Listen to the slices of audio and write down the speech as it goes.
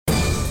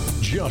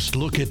Just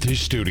look at this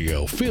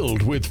studio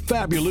filled with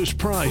fabulous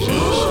prizes.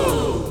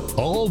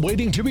 All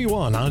waiting to be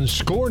won on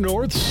Score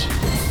North's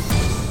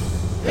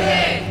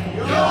Pick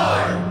Your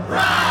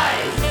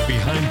Prize!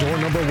 Behind door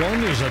number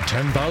 1 is a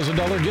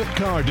 $10,000 gift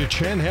card to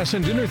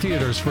Chanhassen Dinner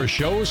Theaters for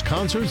shows,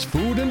 concerts,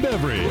 food, and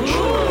beverage.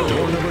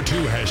 Door number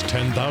 2 has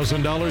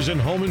 $10,000 in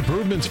home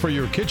improvements for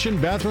your kitchen,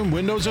 bathroom,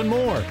 windows, and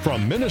more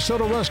from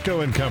Minnesota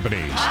Rusco and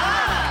Companies.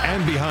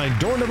 And behind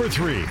door number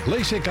 3,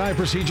 LASIK eye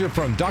procedure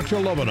from Dr.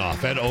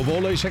 Lovenoff at Ovo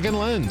LASIK and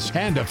Lens.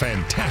 And a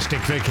fantastic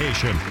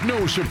vacation.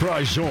 No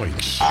surprise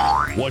zoinks.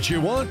 What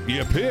you want,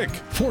 you pick.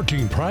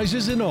 14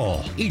 prizes in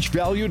all, each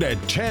valued at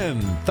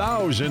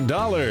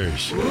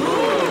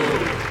 $10,000.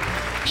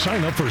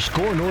 Sign up for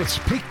Score North's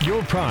Pick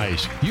Your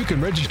Prize. You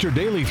can register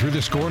daily through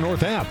the Score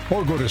North app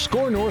or go to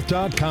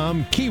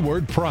scorenorth.com,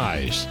 keyword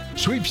prize.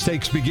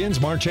 Sweepstakes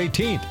begins March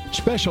 18th.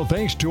 Special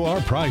thanks to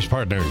our prize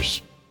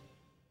partners.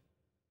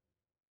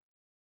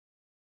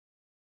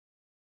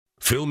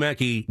 Phil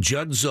Mackey,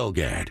 Judd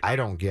Zulgad. I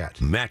don't get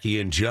Mackey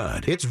and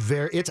Judd. It's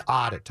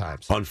odd at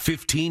times. On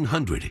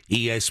 1500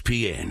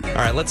 ESPN. All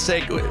right, let's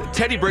say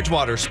Teddy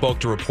Bridgewater spoke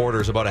to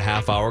reporters about a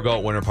half hour ago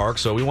at Winter Park,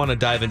 so we want to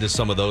dive into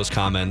some of those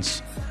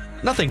comments.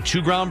 Nothing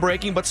too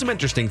groundbreaking, but some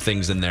interesting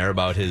things in there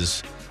about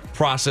his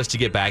process to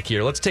get back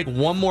here. Let's take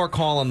one more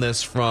call on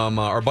this from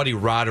our buddy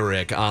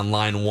Roderick on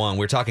line 1.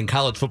 We're talking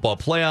college football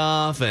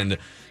playoff and,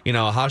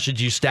 how should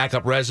you stack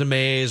up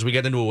resumes? We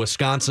get into a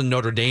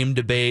Wisconsin-Notre Dame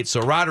debate.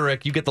 So,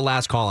 Roderick, you get the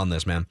last call on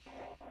this, man.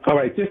 All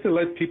right, just to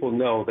let people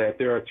know that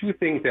there are two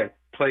things that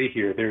play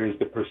here. There is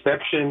the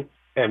perception,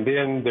 and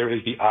then there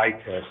is the eye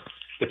test.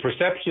 The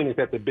perception is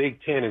that the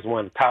Big Ten is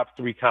one of the top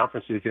 3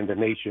 conferences in the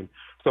nation.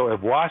 So if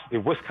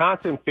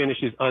Wisconsin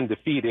finishes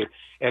undefeated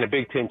and a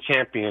Big Ten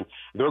champion,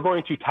 they're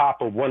going to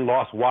top a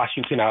one-loss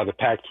Washington out of the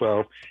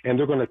Pac-12, and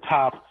they're going to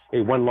top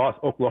a one-loss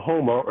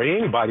Oklahoma or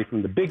anybody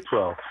from the Big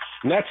 12.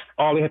 And that's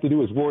all they have to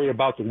do is worry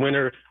about the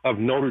winner of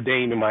Notre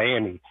Dame and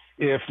Miami.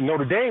 If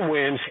Notre Dame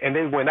wins and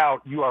they win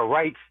out, you are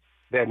right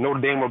that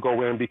Notre Dame will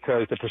go in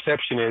because the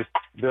perception is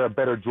they're a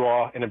better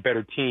draw and a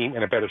better team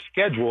and a better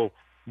schedule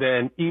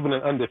than even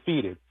an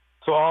undefeated.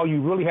 So all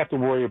you really have to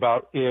worry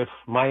about if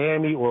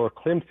Miami or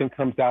Clemson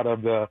comes out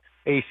of the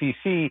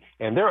ACC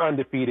and they're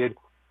undefeated,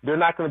 they're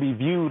not going to be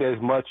viewed as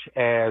much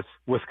as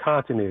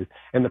Wisconsin is.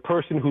 And the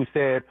person who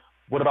said,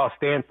 what about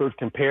Stanford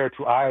compared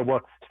to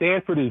Iowa?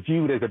 Stanford is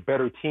viewed as a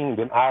better team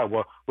than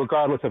Iowa,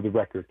 regardless of the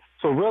record.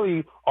 So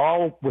really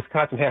all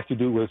Wisconsin has to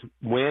do is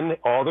win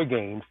all their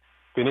games,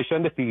 finish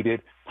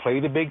undefeated, play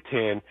the Big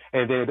Ten,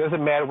 and then it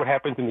doesn't matter what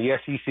happens in the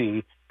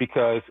SEC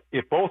because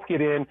if both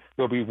get in,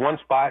 there'll be one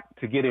spot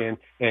to get in,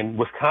 and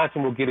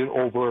Wisconsin will get it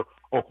over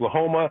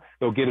Oklahoma,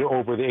 they'll get it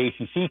over the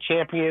ACC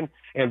champion,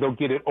 and they'll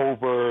get it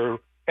over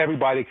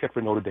everybody except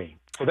for Notre Dame.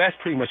 So that's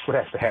pretty much what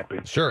has to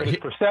happen. Sure. It's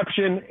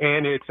perception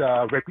and it's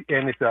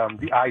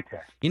the eye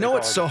test. You know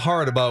what's so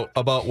hard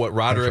about what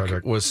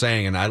Roderick was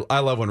saying, and I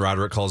love when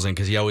Roderick calls in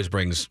because he always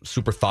brings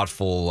super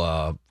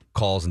thoughtful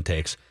calls and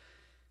takes.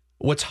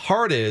 What's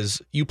hard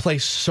is you play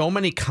so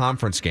many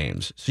conference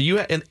games. So you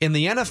in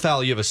the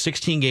NFL, you have a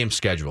 16-game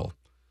schedule,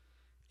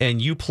 and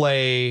you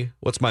play,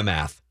 what's my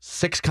math?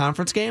 6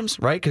 conference games,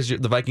 right? Because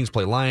the Vikings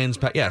play Lions.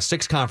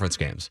 6 conference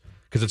games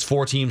because it's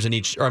 4 teams in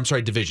each, or I'm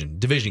sorry, division games.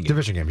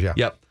 Division games, yeah.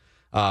 Yep.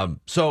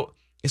 So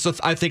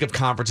I think of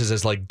conferences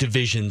as like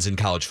divisions in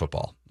college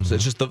football. So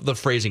it's just the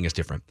phrasing is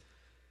different.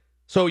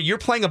 So you're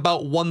playing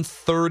about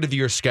 1/3 of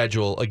your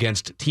schedule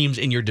against teams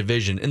in your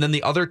division, and then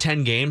the other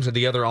 10 games, or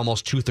the other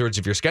almost 2/3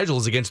 of your schedule,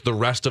 is against the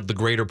rest of the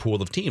greater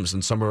pool of teams.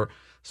 And some are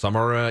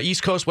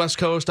East Coast, West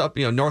Coast, up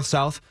North,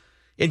 South.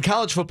 In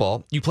college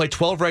football, you play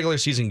 12 regular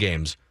season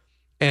games,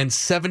 and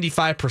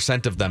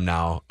 75% of them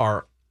now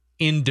are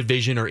in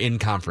division or in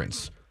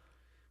conference.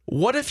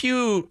 What if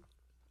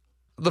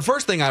the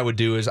first thing I would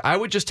do is I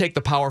would just take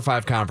the Power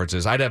 5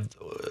 conferences. I'd have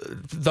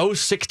those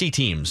 60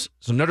 teams,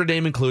 so Notre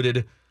Dame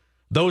included.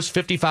 Those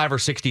 55 or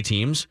 60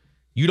 teams,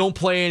 you don't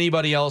play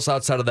anybody else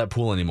outside of that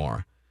pool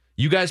anymore.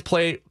 You guys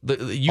play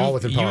all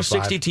within Power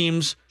 60 5.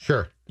 teams.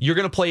 Sure. You're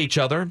going to play each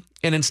other.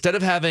 And instead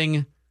of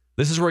having,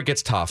 this is where it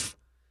gets tough.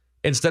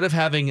 Instead of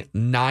having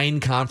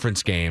 9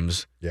 conference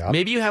games,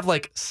 maybe you have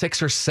like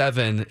 6 or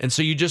 7. And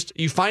so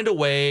you find a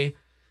way,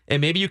 and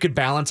maybe you could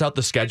balance out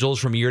the schedules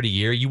from year to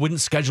year. You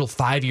wouldn't schedule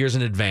 5 years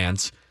in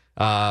advance.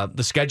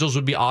 The schedules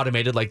would be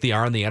automated like they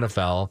are in the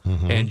NFL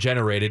and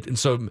generated. And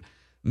so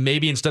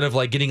maybe instead of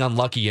like getting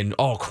unlucky and,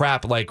 oh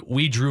crap, like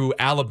we drew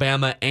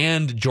Alabama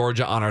and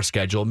Georgia on our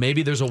schedule,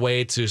 maybe there's a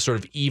way to sort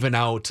of even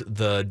out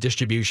the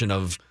distribution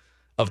of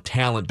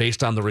talent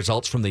based on the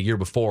results from the year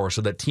before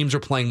so that teams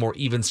are playing more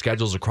even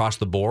schedules across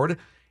the board.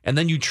 And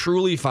then you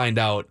truly find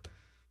out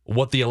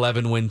what the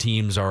 11-win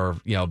teams are,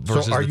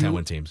 versus the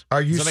 10-win teams.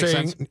 Are you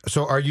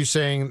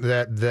saying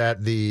that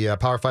the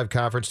Power 5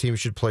 conference teams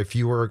should play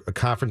fewer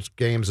conference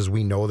games as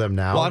we know them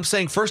now? Well, I'm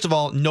saying, first of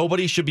all,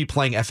 nobody should be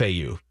playing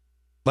FAU.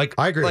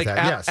 I agree with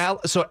that,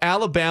 yes. So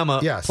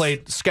Alabama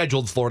played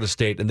scheduled Florida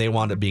State, and they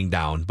wound up being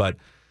down. But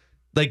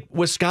like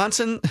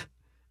Wisconsin's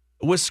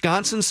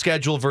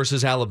schedule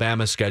versus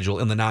Alabama's schedule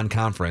in the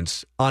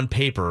non-conference, on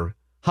paper,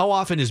 how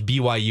often is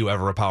BYU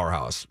ever a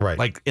powerhouse? Right.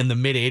 Like in the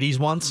mid-'80s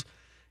once?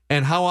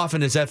 And how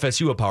often is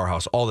FSU a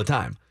powerhouse? All the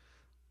time.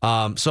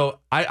 So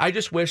I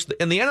just wish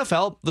in the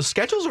NFL, the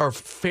schedules are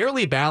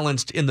fairly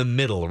balanced in the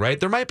middle, right?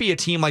 There might be a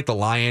team like the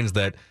Lions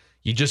that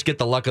you just get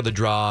the luck of the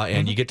draw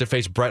and you get to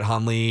face Brett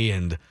Hundley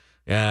and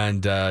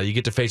you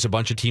get to face a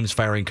bunch of teams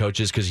firing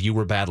coaches because you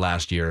were bad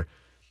last year.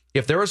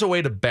 If there was a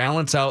way to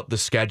balance out the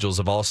schedules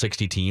of all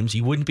 60 teams,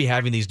 you wouldn't be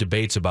having these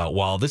debates about,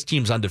 well, this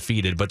team's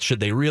undefeated, but should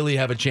they really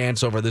have a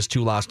chance over this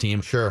 2-loss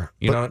team? Sure.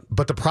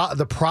 But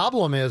the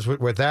problem is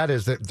with that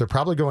is that they're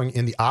probably going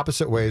in the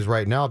opposite ways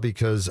right now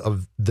because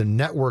of the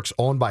networks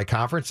owned by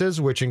conferences,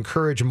 which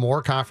encourage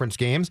more conference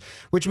games,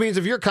 which means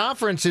if your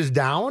conference is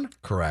down,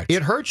 correct,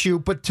 it hurts you.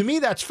 But to me,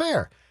 that's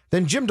fair.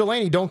 Then Jim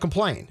Delaney, don't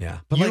complain. Yeah.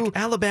 But like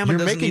Alabama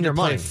doesn't need to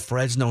play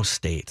Fresno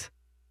State.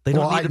 They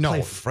don't need to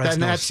play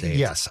Fresno State.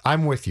 Yes,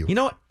 I'm with you. You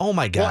know what? Oh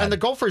my God. Well, and the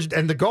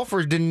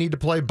Gophers didn't need to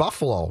play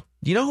Buffalo.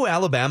 You know who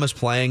Alabama's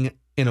playing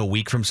in a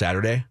week from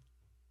Saturday?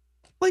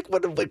 Like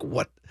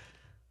what?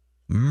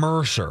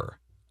 Mercer.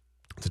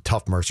 It's a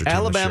tough Mercer team.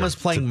 Alabama's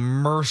playing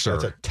Mercer.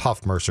 That's a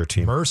tough Mercer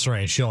team. Mercer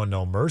ain't showing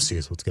no mercy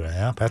is what's going to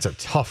happen. That's a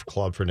tough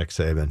club for Nick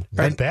Saban.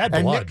 That's bad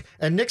blood.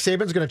 Nick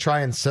Saban's going to try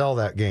and sell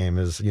that game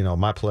as,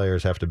 my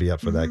players have to be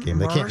up for that game.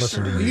 They can't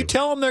listen to you. You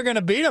tell them they're going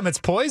to beat them, it's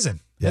poison.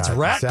 Yeah, it's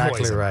rat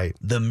exactly poison. Right.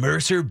 The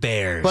Mercer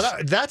Bears.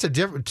 But that's a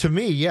different, to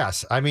me,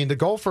 yes. I mean, the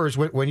Gophers,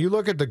 when you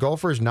look at the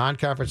Gophers'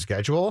 non-conference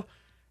schedule,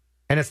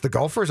 and it's the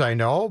Gophers, I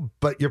know,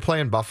 but you're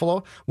playing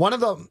Buffalo.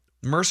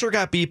 Mercer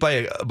got beat by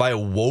a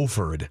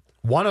Wofford.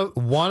 One of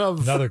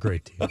another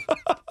great team.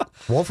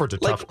 Wofford's a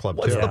tough club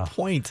what's too. the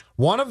point?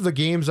 One of the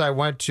games I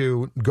went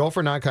to,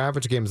 Gopher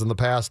non-conference games in the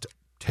past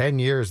 10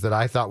 years that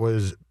I thought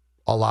was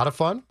a lot of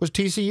fun was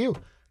TCU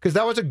because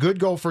that was a good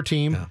Gopher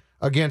team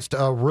against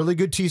a really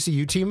good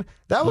TCU team.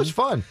 That was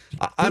fun.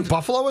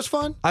 Buffalo was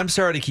fun. I'm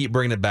sorry to keep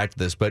bringing it back to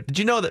this, but did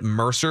you know that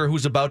Mercer,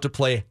 who's about to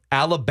play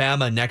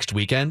Alabama next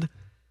weekend,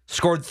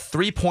 scored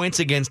 3 points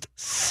against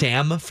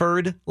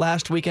Samford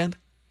last weekend?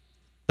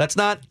 That's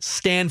not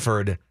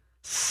Stanford.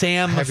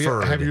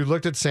 Samford. Have you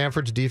looked at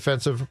Samford's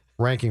defensive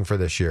ranking for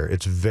this year?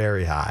 It's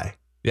very high.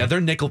 Yeah,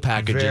 their nickel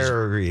packages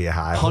very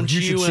high. punch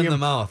you in the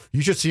mouth.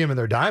 You should see them in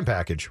their dime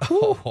package.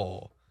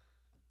 Oh,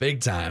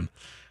 big time.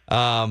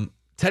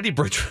 Teddy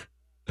Bridgewater.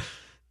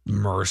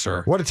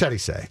 Mercer. What did Teddy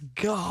say?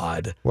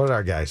 God. What did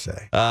our guy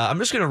say? I'm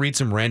just going to read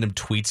some random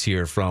tweets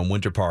here from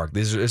Winter Park.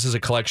 This is a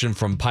collection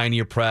from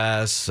Pioneer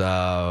Press,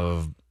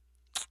 some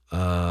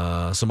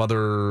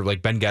other,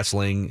 like Ben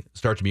Gessling,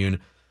 Star Tribune.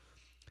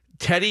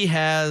 Teddy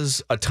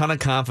has a ton of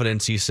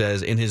confidence, he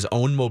says, in his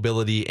own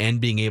mobility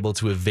and being able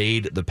to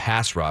evade the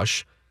pass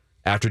rush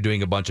after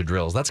doing a bunch of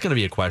drills. That's going to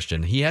be a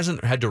question. He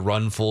hasn't had to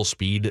run full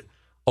speed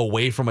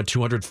away from a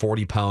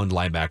 240-pound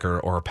linebacker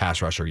or a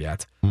pass rusher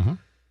yet. Mm-hmm.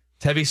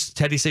 Teddy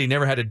said he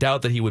never had a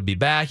doubt that he would be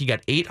back. He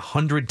got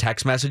 800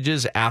 text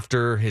messages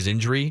after his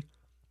injury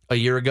a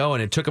year ago,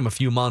 and it took him a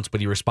few months, but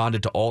he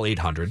responded to all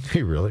 800.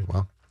 He really?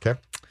 Well, okay.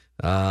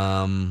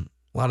 A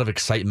lot of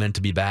excitement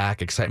to be back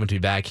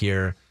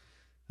here.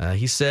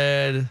 He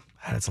said,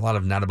 it's a lot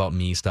of not about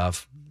me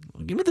stuff.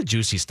 Give me the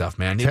juicy stuff,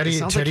 man. Teddy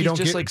don't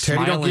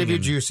give you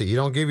juicy. You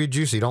don't give you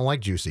juicy. You don't like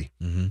juicy.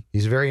 Mm-hmm.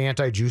 He's very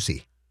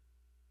anti-juicy.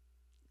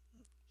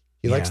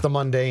 He likes the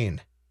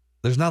mundane.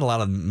 There's not a lot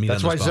of meat.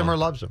 That's on why this Zimmer bone.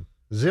 loves him.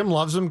 Zim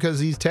loves him because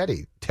he's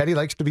Teddy. Teddy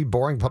likes to be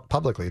boring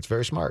publicly. It's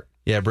very smart.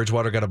 Yeah,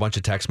 Bridgewater got a bunch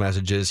of text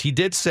messages. He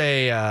did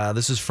say,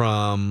 this is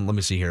from, let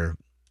me see here,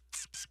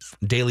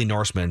 Daily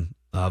Norseman,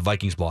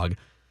 Vikings blog.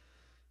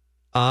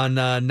 On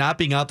not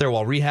being out there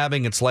while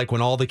rehabbing, it's like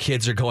when all the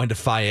kids are going to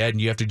Phi Ed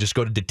and you have to just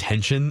go to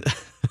detention.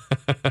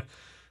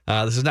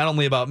 This is not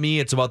only about me,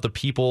 it's about the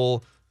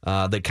people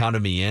that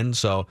counted me in.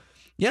 So,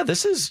 yeah,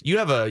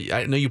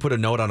 I know you put a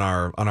note on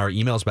our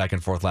emails back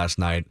and forth last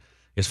night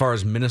as far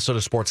as Minnesota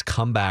sports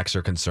comebacks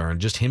are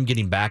concerned, just him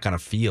getting back on a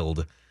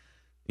field.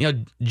 You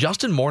know,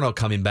 Justin Morneau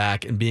coming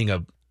back and being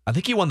I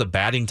think he won the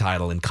batting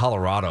title in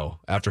Colorado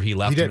after he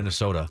left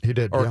Minnesota. He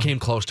did. Or came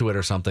close to it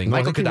or something. No,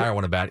 Michael Kadire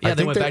won a bat. Yeah,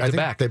 they went back to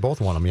back. They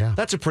both won them, yeah.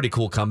 That's a pretty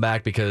cool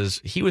comeback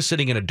because he was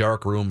sitting in a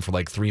dark room for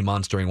like 3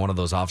 months during one of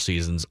those off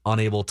seasons,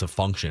 unable to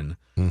function.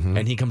 Mm-hmm.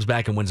 And he comes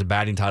back and wins a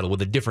batting title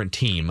with a different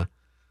team.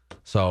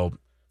 So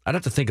I'd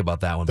have to think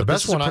about that one. But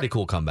this is a pretty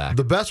cool comeback.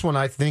 The best one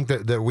I think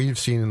that we've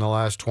seen in the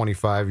last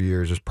 25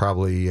 years is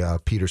probably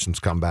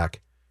Peterson's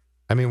comeback.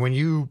 I mean, when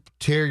you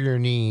tear your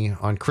knee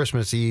on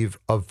Christmas Eve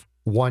of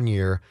 1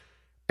 year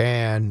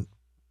and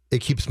it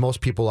keeps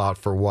most people out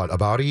for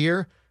about a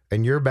year,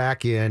 and you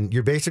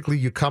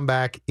come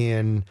back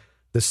in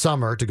the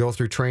summer to go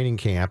through training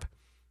camp,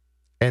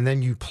 and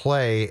then you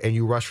play and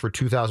you rush for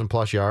 2,000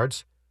 plus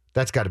yards.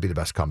 That's got to be the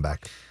best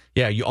comeback.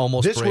 Yeah, you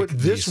almost break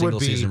the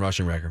single-season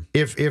rushing record.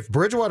 If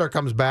Bridgewater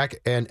comes back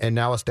and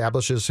now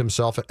establishes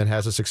himself and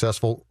has a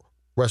successful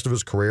rest of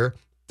his career,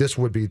 this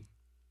would be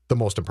the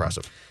most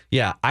impressive.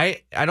 Yeah,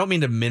 I don't mean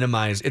to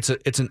minimize. It's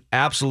an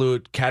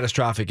absolute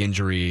catastrophic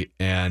injury,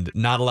 and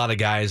not a lot of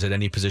guys at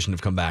any position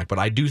have come back. But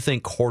I do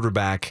think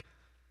quarterback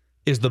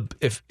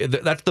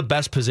that's the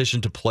best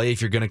position to play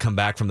if you're going to come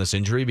back from this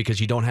injury, because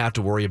you don't have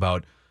to worry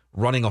about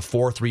running a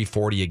 4.3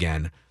 40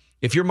 again.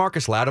 If you're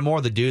Marcus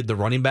Lattimore, the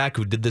running back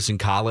who did this in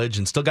college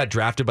and still got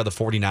drafted by the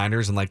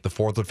 49ers in like the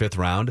 4th or 5th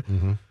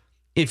round,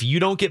 if you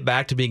don't get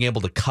back to being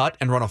able to cut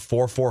and run a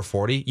 4.4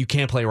 40, you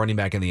can't play running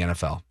back in the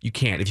NFL. You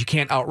can't. If you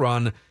can't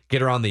outrun,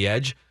 get around the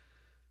edge,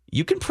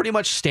 you can pretty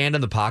much stand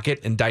in the pocket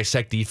and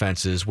dissect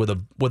defenses with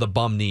a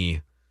bum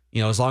knee,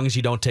 as long as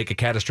you don't take a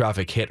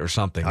catastrophic hit or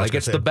something. Like,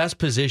 it's the best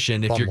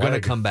position if you're going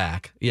to come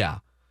back. Yeah.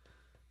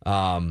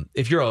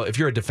 If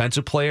you're a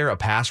defensive player, a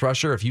pass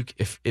rusher,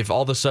 if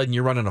all of a sudden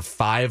you're running a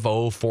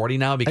 5.0 40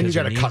 now because and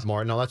you got to cut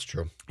more. No, that's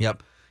true.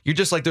 Yep. You're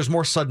just like, there's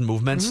more sudden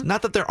movements.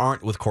 Not that there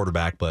aren't with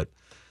quarterback, but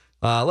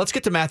let's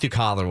get to Matthew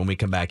Collar when we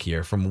come back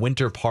here from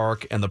Winter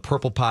Park, and the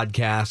Purple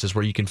Podcast is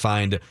where you can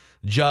find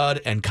Judd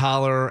and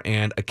Collar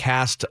and a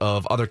cast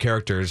of other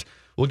characters.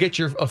 We'll get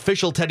your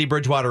official Teddy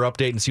Bridgewater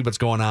update and see what's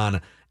going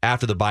on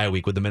after the bye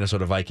week with the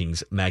Minnesota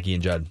Vikings. Maggie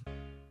and Judd.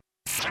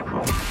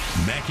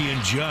 Mackey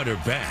and Judd are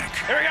back.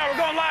 Here we go. We're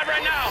going live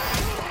right now.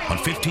 On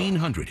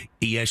 1500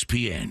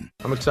 ESPN.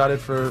 I'm excited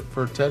for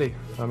Teddy.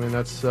 I mean,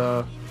 that's,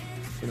 like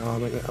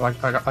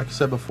I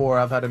said before,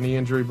 I've had a knee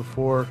injury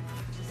before,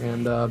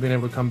 and being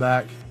able to come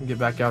back and get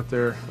back out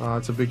there,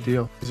 it's a big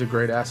deal. He's a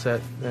great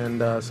asset,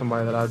 and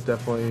somebody that I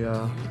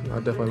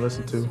definitely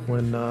listen to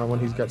when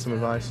he's got some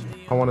advice.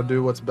 I want to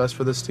do what's best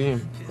for this team,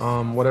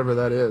 whatever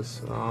that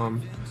is.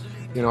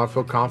 I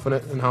feel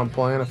confident in how I'm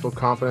playing. I feel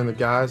confident in the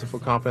guys. I feel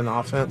confident in the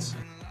offense.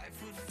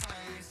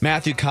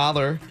 Matthew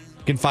Collar,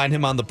 you can find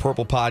him on the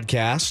Purple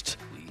Podcast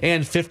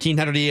and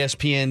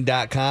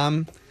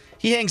 1500ESPN.com.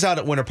 He hangs out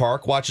at Winter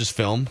Park, watches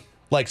film,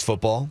 likes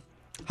football.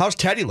 How's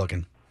Teddy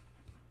looking?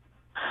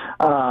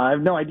 I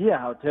have no idea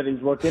how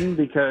Teddy's looking,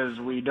 because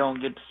we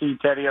don't get to see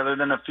Teddy other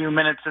than a few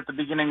minutes at the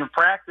beginning of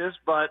practice,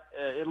 but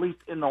at least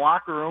in the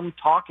locker room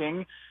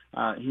talking,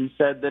 he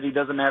said that he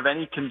doesn't have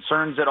any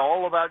concerns at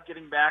all about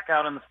getting back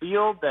out on the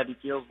field, that he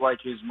feels like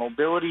his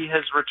mobility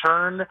has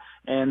returned,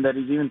 and that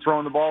he's even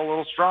throwing the ball a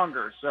little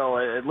stronger. So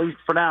at least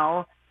for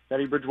now,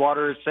 Teddy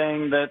Bridgewater is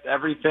saying that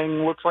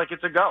everything looks like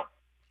it's a go.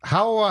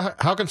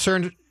 How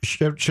concerned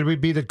should we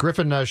be that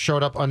Griffin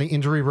showed up on the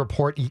injury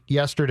report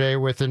yesterday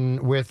with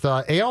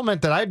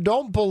ailment that I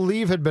don't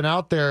believe had been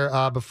out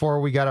there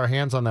before we got our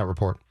hands on that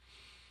report?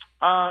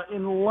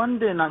 In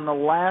London on the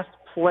last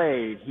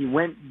play, he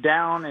went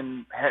down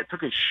and took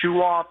his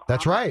shoe off.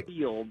 That's on right. The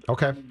field.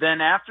 Okay. And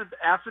then after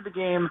the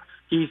game,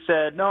 he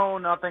said, "No,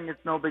 nothing.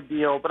 It's no big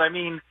deal." But I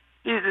mean,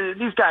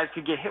 these guys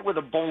could get hit with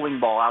a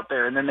bowling ball out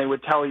there, and then they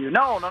would tell you,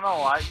 "No,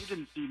 you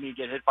didn't see me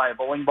get hit by a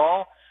bowling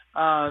ball."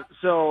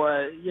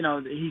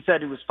 He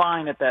said he was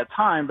fine at that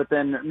time, but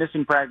then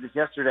missing practice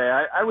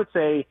yesterday, I would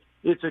say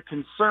it's a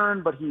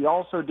concern, but he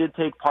also did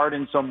take part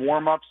in some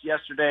warm-ups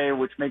yesterday,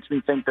 which makes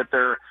me think that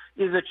there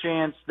is a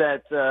chance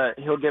that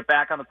he'll get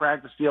back on the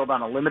practice field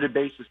on a limited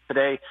basis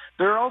today.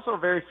 There are also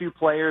very few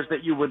players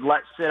that you would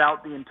let sit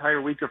out the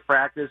entire week of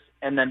practice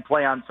and then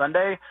play on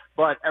Sunday,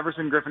 but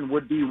Everson Griffin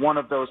would be one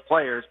of those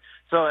players.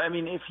 So, I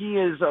mean, if he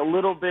is a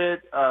little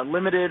bit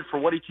limited for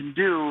what he can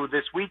do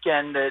this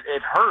weekend, it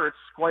hurts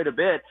quite a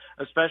bit,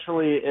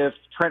 especially if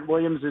Trent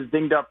Williams is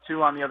dinged up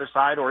too on the other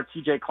side, or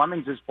TJ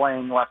Clemmings is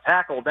playing left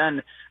tackle.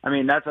 Then, I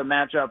mean, that's a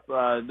matchup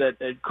that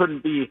it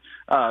couldn't be,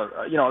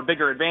 a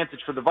bigger advantage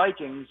for the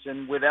Vikings.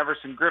 And with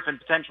Everson Griffin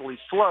potentially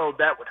slowed,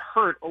 that would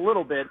hurt a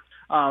little bit.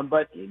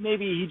 But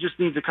maybe he just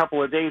needs a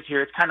couple of days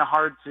here. It's kind of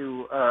hard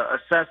to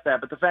assess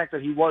that. But the fact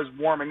that he was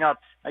warming up,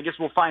 I guess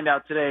we'll find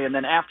out today. And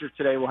then after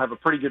today, we'll have a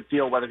pretty good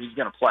feel whether he's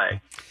going to play.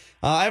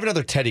 I have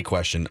another Teddy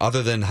question,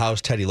 other than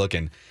how's Teddy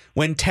looking.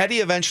 When Teddy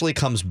eventually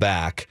comes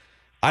back,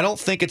 I don't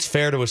think it's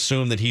fair to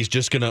assume that he's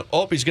just going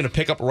to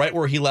pick up right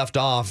where he left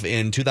off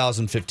in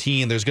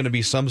 2015. There's going to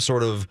be some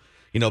sort of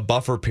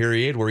buffer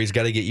period where he's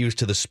got to get used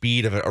to the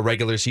speed of a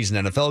regular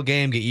season NFL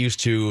game, get used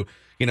to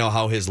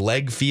how his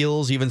leg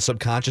feels, even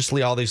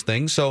subconsciously, all these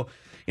things. So,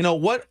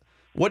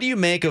 what do you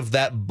make of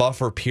that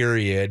buffer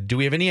period? Do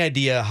we have any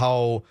idea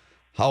how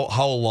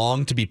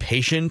long to be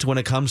patient when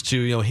it comes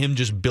to him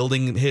just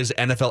building his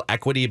NFL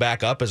equity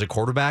back up as a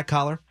quarterback,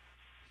 Collar?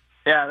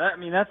 Yeah,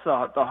 that's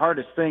the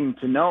hardest thing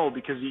to know,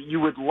 because you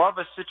would love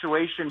a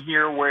situation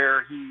here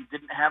where he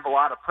didn't have a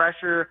lot of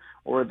pressure,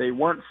 or they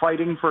weren't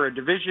fighting for a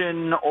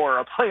division or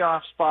a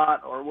playoff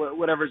spot, or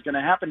whatever's going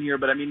to happen here.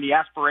 But I mean, the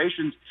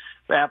aspirations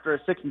after a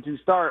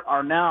 6-2 start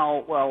are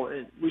now,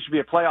 we should be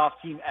a playoff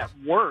team at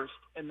worst,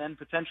 and then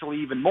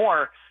potentially even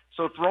more.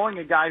 So throwing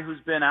a guy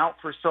who's been out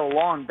for so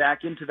long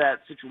back into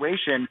that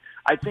situation,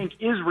 I think,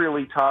 is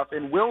really tough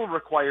and will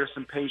require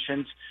some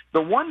patience.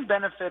 The one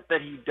benefit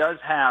that he does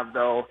have,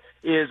 though,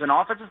 is an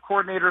offensive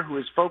coordinator who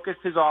has focused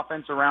his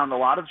offense around a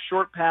lot of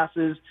short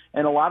passes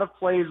and a lot of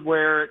plays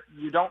where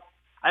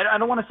I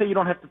don't want to say you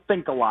don't have to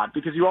think a lot,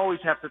 because you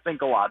always have to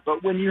think a lot.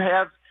 But when you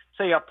have,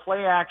 say, a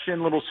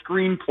play-action little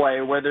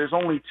screenplay where there's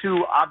only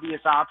two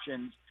obvious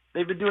options,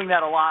 they've been doing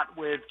that a lot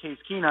with Case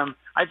Keenum.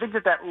 I think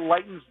that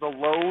lightens the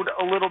load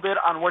a little bit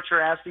on what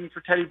you're asking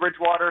for Teddy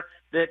Bridgewater,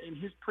 that in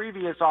his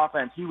previous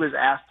offense, he was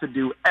asked to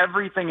do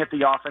everything at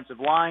the offensive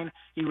line.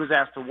 He was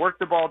asked to work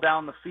the ball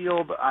down the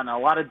field on a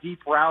lot of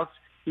deep routes.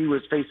 He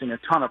was facing a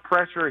ton of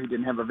pressure. He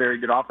didn't have a very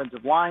good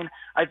offensive line.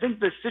 I think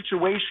the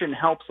situation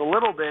helps a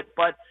little bit,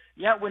 but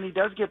yeah, when he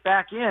does get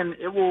back in,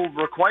 it will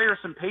require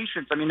some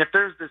patience. I mean, if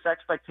there's this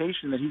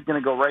expectation that he's going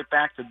to go right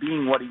back to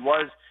being what he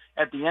was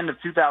at the end of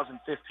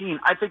 2015,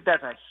 I think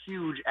that's a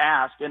huge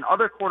ask. And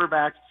other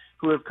quarterbacks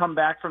who have come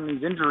back from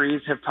these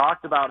injuries have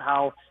talked about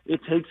how it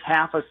takes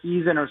half a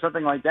season or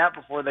something like that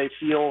before they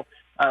feel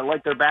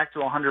like they're back to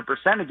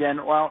 100%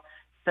 again. Well,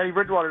 Teddy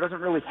Bridgewater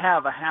doesn't really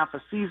have a half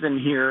a season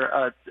here.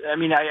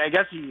 I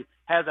guess he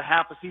has a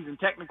half a season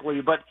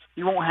technically, but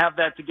he won't have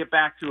that to get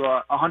back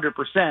to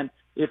 100%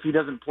 if he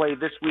doesn't play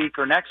this week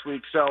or next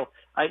week. So,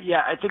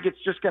 I think it's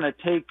just going to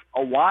take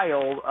a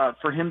while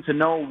for him to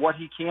know what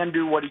he can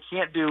do, what he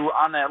can't do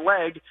on that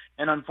leg.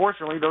 And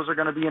unfortunately, those are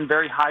going to be in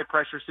very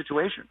high-pressure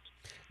situations.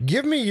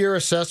 Give me your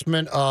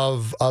assessment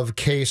of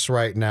Case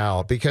right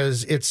now,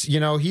 because it's,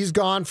 he's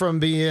gone from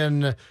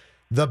being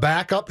the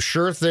backup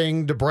sure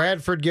thing to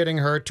Bradford getting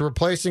hurt to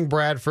replacing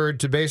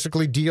Bradford to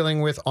basically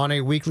dealing with on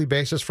a weekly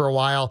basis for a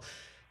while.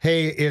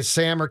 Hey, is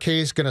Sam or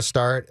Case going to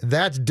start?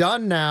 That's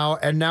done now,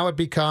 and now it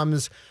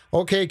becomes,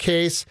 okay,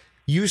 Case,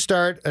 you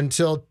start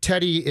until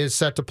Teddy is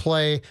set to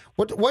play.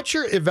 What's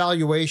your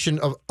evaluation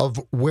of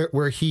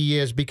where he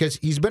is? Because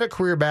he's been a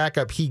career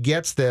backup. He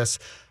gets this.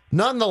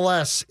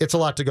 Nonetheless, it's a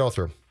lot to go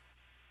through.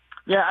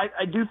 Yeah,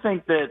 I do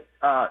think that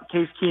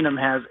Case Keenum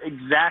has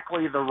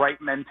exactly the right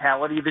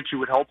mentality that you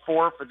would hope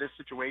for this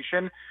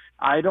situation.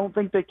 I don't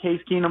think that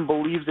Case Keenum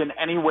believes in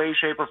any way,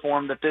 shape, or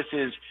form that this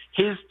is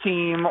his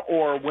team,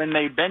 or when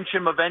they bench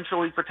him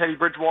eventually for Teddy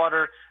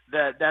Bridgewater,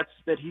 that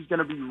he's going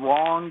to be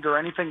wronged or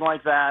anything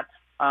like that.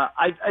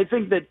 I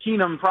think that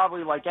Keenum,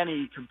 probably like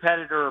any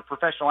competitor or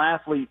professional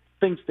athlete,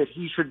 thinks that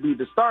he should be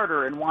the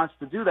starter and wants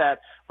to do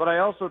that. But I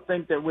also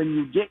think that when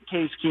you get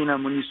Case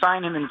Keenum, when you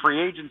sign him in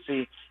free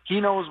agency, he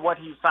knows what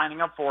he's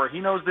signing up for. He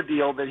knows the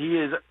deal, that he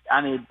is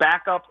on a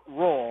backup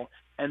role,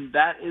 and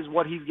that is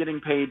what he's getting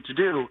paid to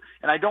do.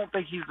 And I don't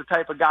think he's the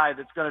type of guy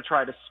that's going to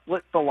try to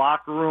split the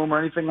locker room or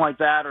anything like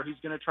that, or he's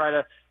going to try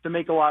to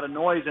make a lot of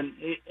noise.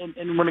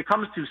 And when it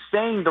comes to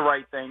saying the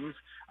right things,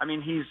 I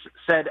mean, he's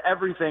said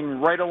everything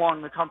right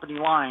along the company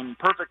line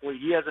perfectly.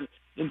 He hasn't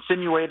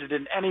insinuated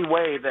in any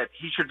way that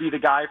he should be the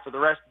guy for the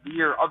rest of the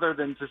year, other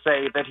than to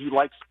say that he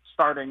likes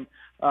starting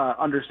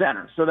under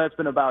center. So that's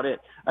been about it.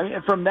 I mean,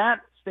 from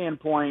that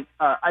standpoint,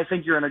 I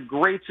think you're in a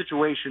great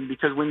situation,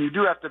 because when you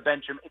do have to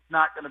bench him, it's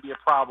not going to be a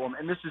problem.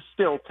 And this is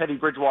still Teddy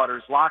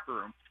Bridgewater's locker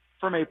room.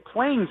 From a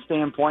playing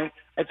standpoint,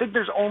 I think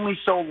there's only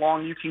so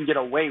long you can get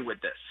away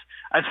with this.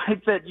 I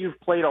think that you've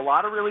played a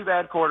lot of really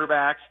bad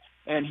quarterbacks,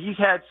 and he's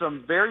had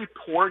some very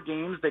poor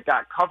games that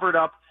got covered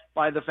up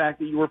by the fact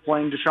that you were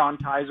playing Deshaun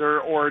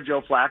Kaiser or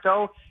Joe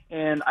Flacco.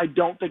 And I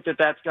don't think that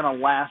that's going to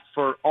last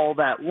for all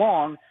that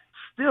long.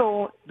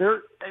 Still,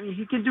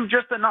 he can do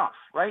just enough,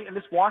 right? And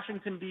this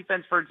Washington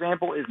defense, for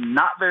example, is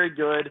not very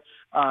good.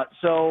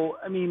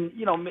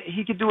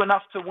 He could do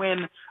enough to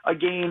win a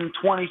game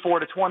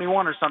 24-21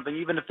 or something,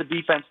 even if the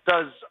defense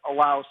does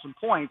allow some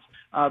points.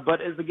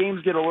 But as the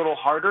games get a little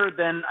harder,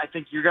 then I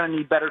think you're going to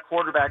need better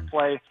quarterback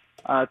play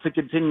to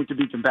continue to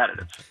be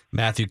competitive.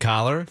 Matthew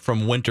Collar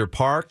from Winter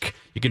Park.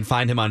 You can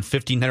find him on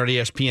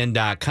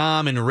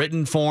 1500ESPN.com in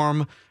written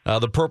form,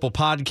 the Purple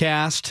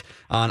Podcast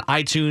on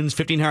iTunes,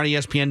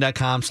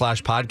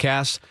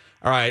 1500ESPN.com/podcasts.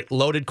 All right,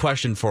 loaded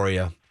question for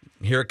you.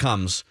 Here it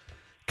comes.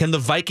 Can the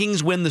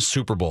Vikings win the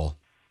Super Bowl?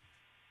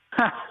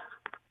 Yeah,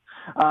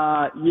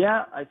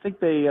 I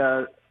think they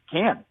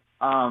can.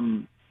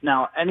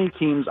 Now, any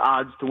team's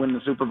odds to win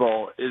the Super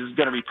Bowl is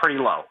going to be pretty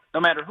low,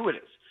 no matter who it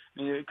is.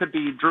 I mean, it could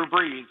be Drew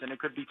Brees and it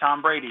could be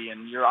Tom Brady,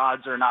 and your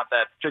odds are not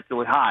that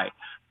particularly high.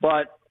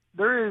 But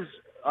there is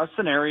a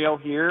scenario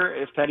here,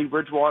 if Teddy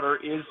Bridgewater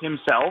is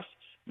himself,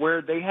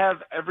 where they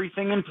have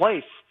everything in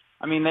place.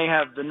 I mean, they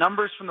have the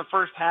numbers from the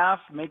first half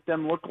make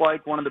them look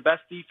like one of the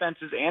best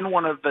defenses and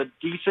one of the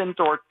decent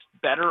or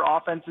better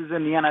offenses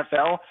in the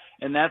NFL,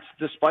 and that's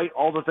despite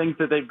all the things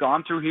that they've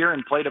gone through here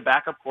and played a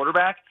backup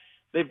quarterback.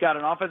 They've got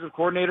an offensive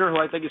coordinator who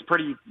I think is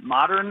pretty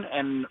modern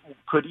and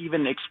could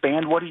even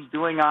expand what he's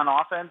doing on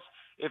offense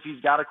if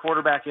he's got a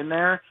quarterback in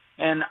there.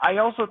 And I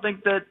also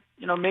think that,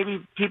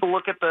 maybe people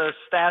look at the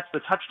stats, the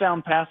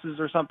touchdown passes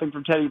or something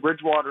from Teddy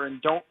Bridgewater,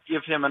 and don't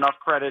give him enough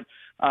credit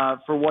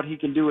for what he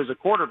can do as a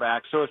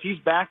quarterback. So if he's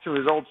back to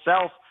his old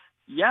self,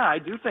 yeah, I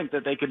do think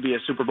that they could be a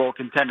Super Bowl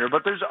contender.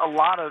 But there's a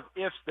lot of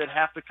ifs that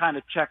have to kind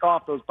of check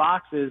off those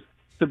boxes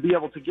to be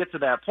able to get to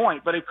that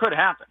point. But it could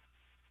happen.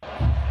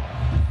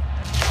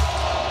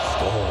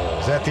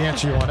 Is that the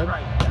answer you wanted?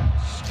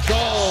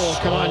 Go!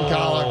 Come on,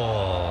 Collar.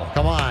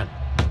 Come on.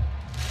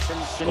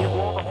 Can you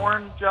blow the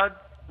horn, Judd?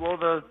 Blow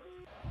the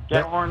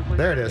horn, please?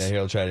 There it is. Yeah, here,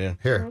 I'll try it.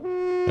 Here.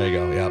 There you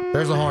go. Yep.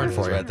 There's a horn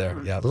for you. Right there.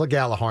 Yep. Little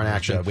Gallahorn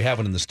action. We have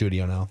one in the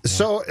studio now.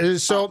 Yeah.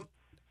 So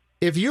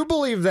If you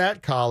believe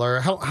that,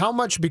 Collar, how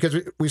much, because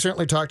we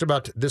certainly talked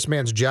about this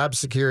man's job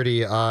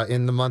security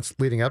in the months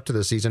leading up to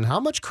the season, how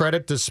much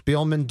credit does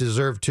Spielman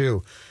deserve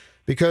too?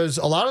 Because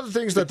a lot of the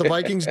things that the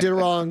Vikings did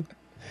wrong,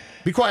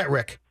 be quiet,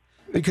 Rick.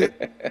 Because,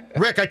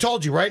 Rick, I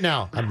told you right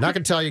now, I'm not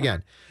going to tell you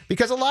again.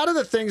 Because a lot of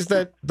the things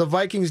that the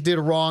Vikings did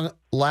wrong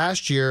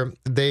last year,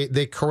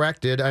 they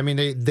corrected. I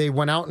mean, they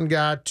went out and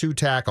got 2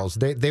 tackles.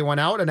 They went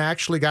out and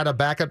actually got a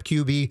backup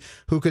QB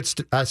who could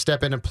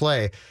step in and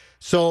play.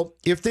 So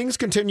if things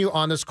continue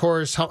on this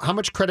course, how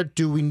much credit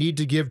do we need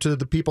to give to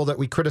the people that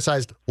we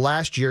criticized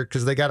last year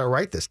because they got it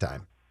right this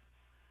time?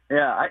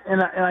 Yeah,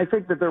 and I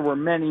think that there were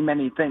many,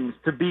 many things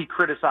to be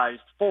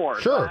criticized for.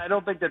 Sure. I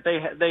don't think that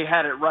they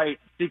had it right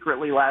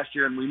secretly last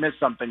year and we missed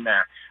something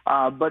there.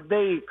 But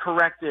they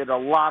corrected a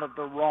lot of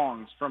the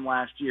wrongs from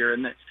last year.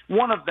 And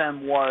one of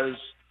them was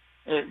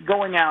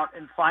going out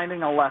and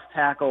finding a left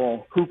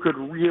tackle who could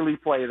really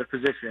play the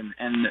position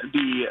and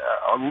be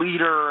a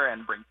leader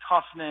and bring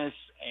toughness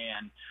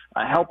and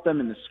help them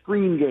in the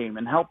screen game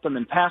and help them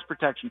in pass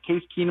protection.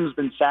 Case Keenum's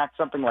been sacked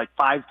something like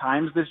 5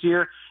 times this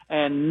year,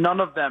 and none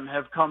of them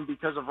have come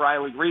because of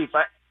Riley Reif.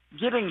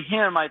 Getting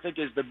him, I think,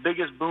 is the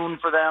biggest boon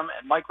for them,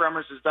 and Mike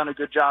Remmers has done a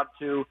good job,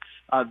 too.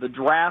 The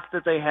draft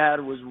that they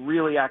had was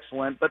really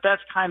excellent, but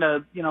that's kind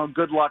of,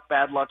 good luck,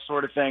 bad luck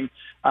sort of thing.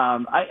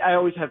 I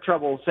always have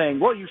trouble saying,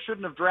 well, you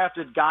shouldn't have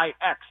drafted guy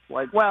X.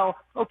 Like, well,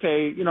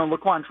 okay,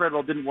 Laquan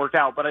Treadwell didn't work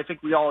out, but I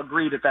think we all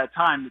agreed at that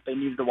time that they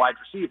needed a wide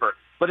receiver.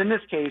 But in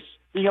this case,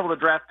 being able to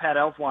draft Pat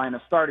Elflein,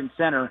 a starting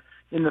center,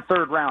 in the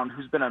 3rd round,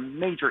 who's been a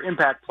major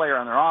impact player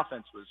on their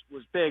offense,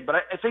 was big. But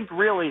I think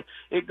really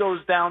it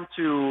goes down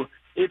to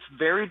it's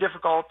very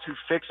difficult to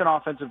fix an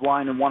offensive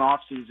line in one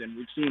offseason.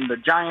 We've seen the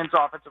Giants'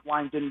 offensive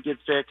line didn't get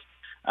fixed.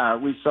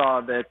 We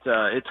saw that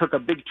it took a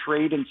big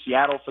trade in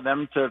Seattle for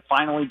them to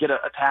finally get a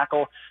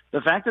tackle. The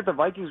fact that the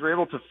Vikings were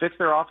able to fix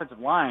their offensive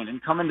line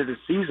and come into the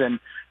season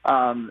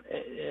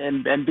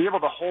and be able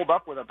to hold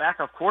up with a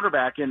backup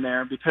quarterback in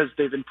there because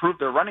they've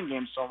improved their running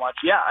game so much,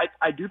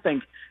 I do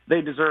think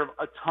they deserve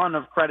a ton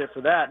of credit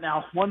for that.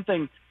 Now, one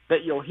thing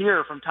that you'll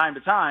hear from time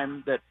to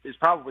time that is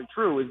probably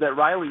true is that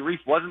Riley Reif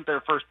wasn't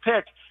their first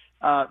pick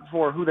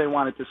for who they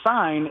wanted to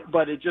sign,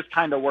 but it just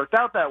kind of worked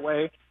out that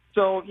way.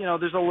 So,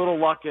 there's a little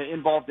luck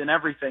involved in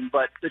everything,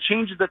 but the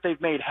changes that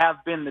they've made have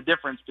been the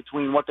difference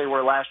between what they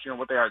were last year and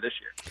what they are this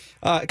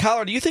year.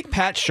 Collar, do you think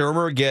Pat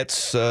Shurmur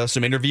gets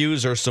some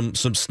interviews or some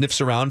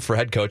sniffs around for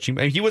head coaching?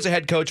 I mean, he was a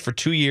head coach for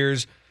 2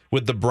 years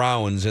with the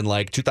Browns in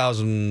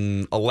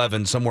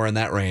 2011, somewhere in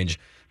that range.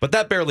 But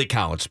that barely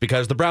counts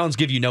because the Browns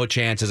give you no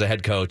chance as a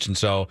head coach. And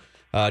so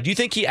do you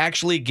think he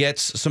actually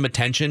gets some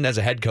attention as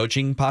a head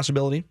coaching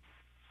possibility?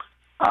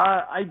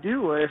 I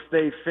do. If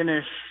they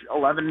finish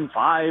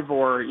 11-5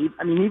 or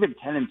even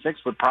 10-6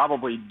 would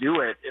probably do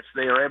it if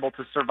they are able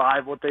to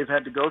survive what they've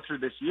had to go through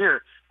this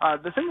year.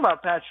 The thing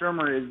about Pat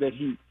Shurmur is that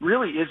he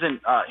really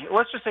isn't,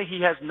 let's just say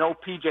he has no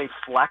PJ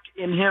Fleck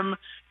in him.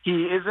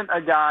 He isn't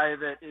a guy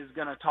that is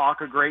going to talk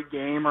a great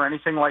game or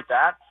anything like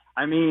that.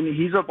 I mean,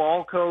 he's a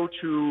ball coach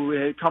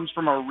who comes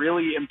from a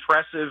really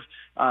impressive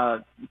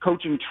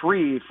coaching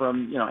tree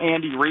from,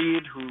 Andy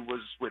Reid, who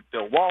was with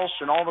Bill Walsh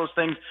and all those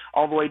things,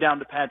 all the way down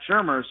to Pat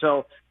Shurmur.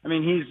 So, I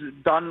mean, he's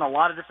done a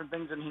lot of different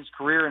things in his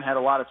career and had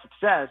a lot of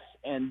success.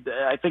 And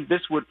I think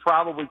this would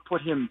probably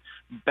put him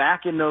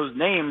back in those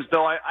names,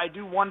 though I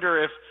do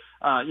wonder if,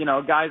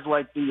 guys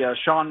like the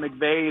Sean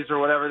McVays or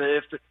whatever,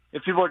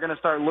 if people are going to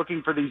start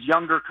looking for these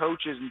younger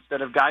coaches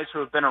instead of guys who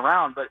have been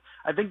around. But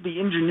I think the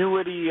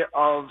ingenuity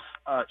of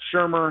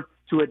Shurmur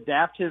to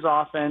adapt his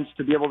offense,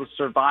 to be able to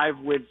survive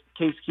with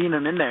Case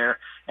Keenum in there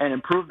and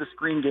improve the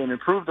screen game,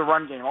 improve the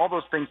run game, all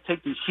those things,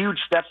 take these huge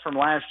steps from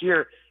last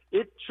year,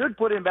 it should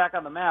put him back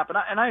on the map.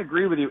 And I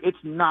agree with you. It's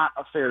not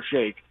a fair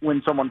shake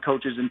when someone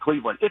coaches in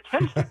Cleveland. It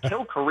tends to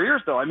kill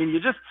careers, though. I mean,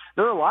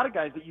 there are a lot of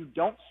guys that you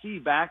don't see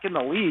back in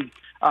the league.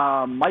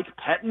 Mike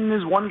Pettin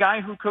is one guy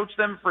who coached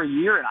them for a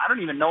year, and I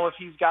don't even know if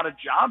he's got a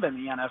job in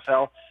the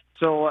NFL.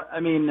 So, I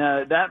mean,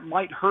 that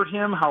might hurt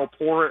him, how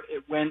poor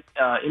it went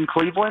in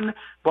Cleveland.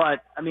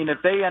 But, I mean, if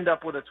they end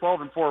up with a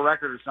 12-4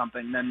 record or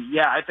something, then,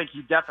 I think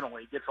he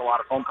definitely gets a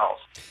lot of phone calls.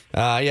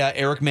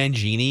 Eric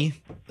Mangini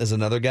is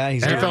another guy.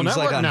 He's NFL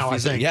Network like now, I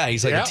think.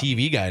 He's like a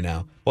TV guy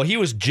now. Well, he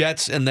was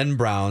Jets and then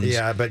Browns.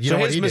 Yeah, but so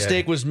his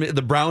mistake was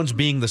the Browns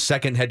being the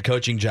second head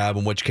coaching job,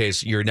 in which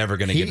case you're never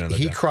going to get another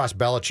job. He crossed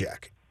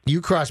Belichick.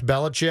 You cross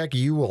Belichick,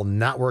 you will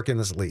not work in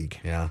this league.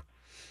 Yeah.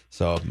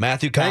 So,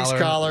 Matthew Collar.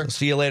 Thanks, Collar.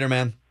 See you later,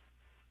 man.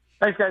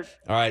 Thanks, guys.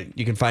 All right.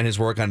 You can find his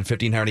work on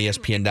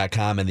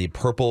 1500ESPN.com and the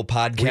Purple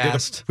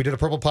Podcast. We did a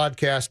Purple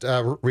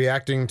Podcast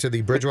reacting to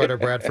the Bridgewater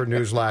Bradford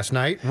news last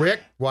night. Rick,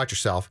 watch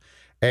yourself.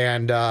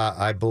 And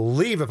I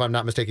believe, if I'm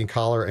not mistaken,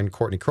 Collar and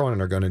Courtney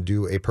Cronin are going to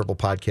do a Purple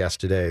Podcast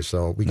today.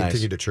 So we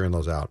continue to churn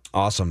those out.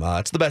 Awesome.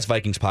 It's the best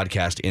Vikings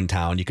podcast in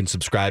town. You can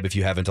subscribe if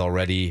you haven't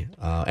already.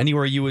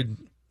 Anywhere you would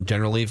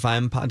generally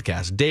fine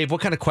podcast. Dave, what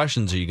kind of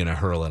questions are you going to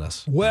hurl at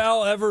us?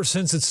 Well, ever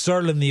since it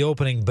started in the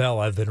opening bell,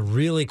 I've been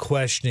really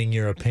questioning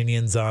your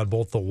opinions on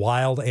both the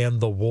Wild and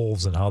the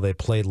Wolves and how they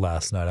played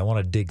last night. I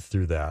want to dig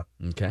through that.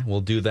 Okay,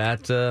 we'll do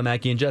that,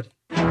 Mackie and Judd.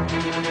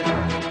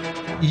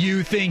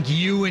 You think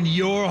you and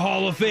your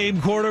Hall of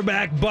Fame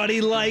quarterback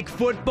buddy like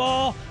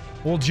football?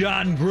 Well,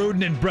 John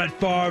Gruden and Brett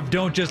Favre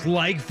don't just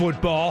like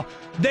football,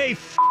 they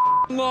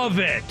love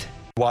it.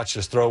 Watch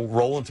this throw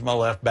rolling to my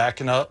left,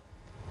 backing up.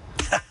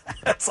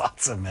 That's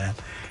awesome, man.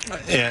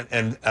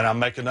 And I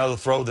make another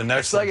throw. The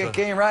next It's like it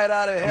came right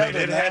out of heaven. I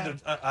mean,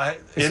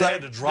 it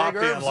had to drop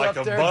Big in Herb's like up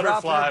a there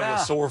butterfly dropping it with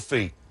now. sore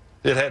feet.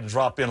 It had to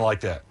drop in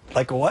like that.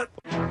 Like a what?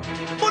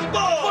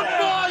 Football,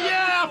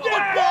 yeah!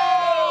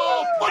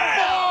 Football!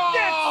 Football!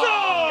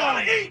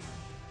 Gotta eat!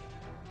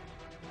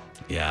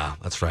 Yeah,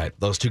 that's right.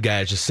 Those two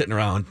guys just sitting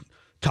around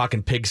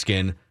talking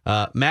pigskin.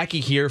 Mackie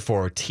here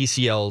for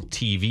TCL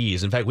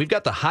TVs. In fact, we've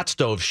got the Hot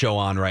Stove Show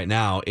on right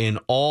now in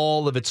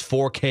all of its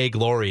 4K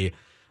glory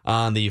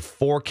on the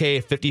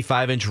 4K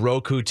 55-inch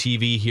Roku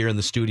TV here in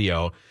the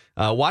studio.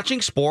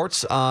 Watching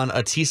sports on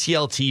a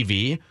TCL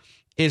TV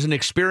is an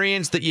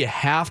experience that you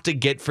have to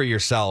get for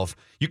yourself.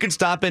 You can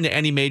stop into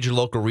any major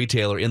local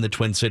retailer in the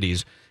Twin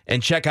Cities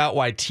and check out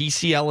why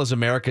TCL is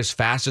America's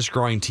fastest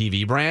growing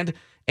TV brand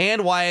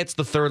and why it's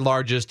the third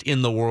largest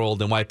in the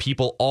world and why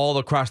people all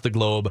across the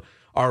globe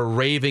are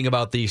raving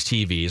about these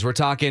TVs. We're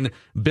talking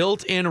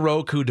built-in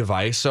Roku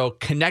device, so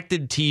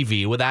connected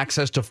TV with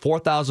access to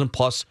 4,000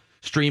 plus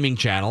streaming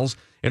channels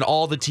and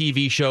all the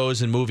TV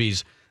shows and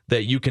movies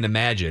that you can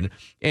imagine.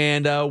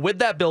 And with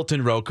that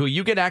built-in Roku,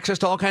 you get access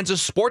to all kinds of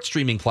sports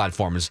streaming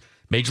platforms.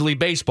 Major League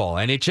Baseball,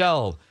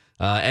 NHL,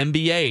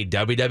 NBA,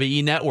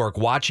 WWE Network,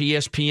 Watch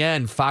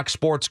ESPN, Fox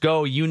Sports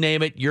Go, you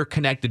name it, you're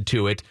connected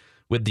to it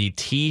with the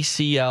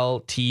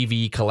TCL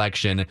TV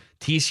collection,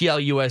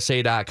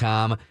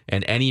 TCLUSA.com,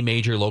 and any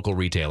major local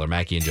retailer.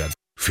 Mackie and Judd.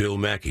 Phil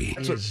Mackey.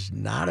 He's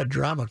not a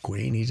drama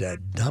queen. He's a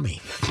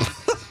dummy.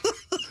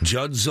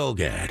 Judd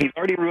Zulgad. He's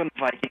already ruined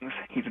the Vikings.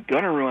 He's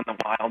going to ruin the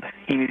Wild.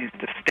 He needs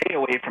to stay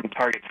away from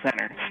Target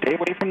Center. Stay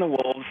away from the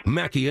Wolves.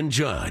 Mackey and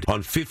Judd on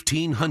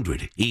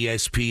 1500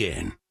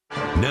 ESPN.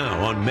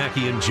 Now on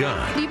Mackey and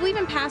Judd. Do you believe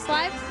in past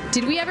lives?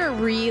 Did we ever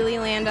really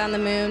land on the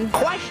moon?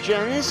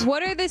 Questions.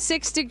 What are the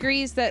 6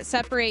 degrees that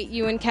separate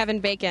you and Kevin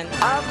Bacon?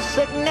 Of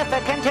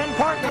significant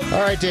importance.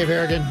 All right, Dave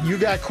Harrigan, you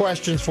got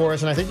questions for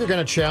us, and I think you're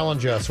going to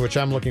challenge us, which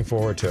I'm looking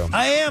forward to.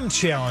 I am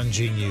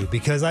challenging you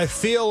because I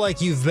feel like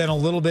you've been a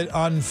little bit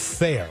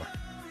unfair.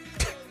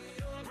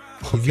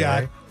 You've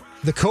got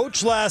the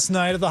coach last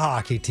night of the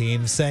hockey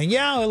team saying,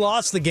 yeah, we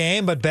lost the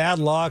game, but bad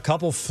luck,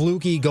 couple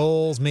fluky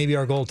goals. Maybe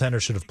our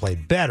goaltender should have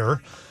played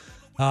better.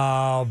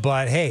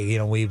 But hey, you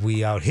know,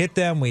 we out-hit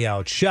them, we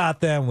outshot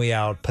them, we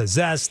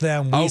out-possessed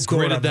them. We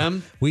Outgritted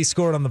them. We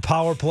scored on the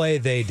power play.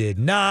 They did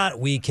not.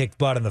 We kicked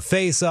butt in the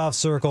face-off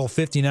circle,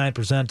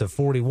 59% to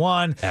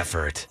 41.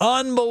 Effort.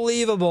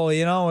 Unbelievable.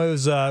 You know, it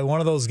was one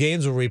of those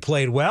games where we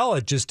played well.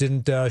 It just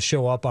didn't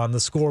show up on the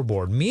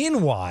scoreboard.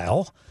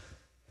 Meanwhile,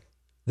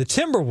 the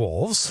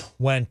Timberwolves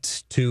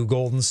went to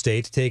Golden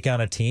State to take on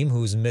a team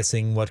who's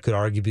missing what could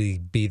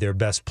arguably be their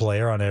best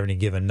player on any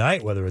given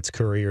night, whether it's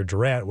Curry or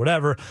Durant,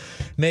 whatever.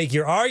 Make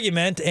your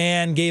argument,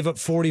 and gave up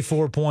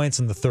 44 points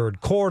in the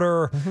third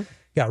quarter. Mm-hmm.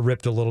 Got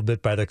ripped a little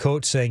bit by the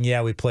coach saying,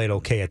 yeah, we played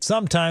okay at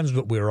some times,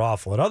 but we were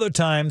awful at other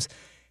times.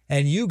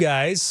 And you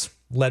guys,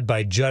 led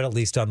by Judd, at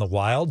least on the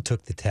Wild,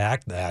 took the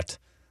tack that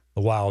the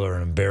Wild are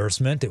an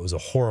embarrassment. It was a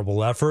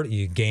horrible effort.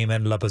 Your game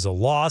ended up as a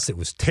loss. It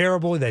was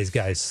terrible. These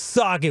guys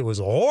suck. It was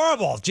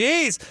horrible.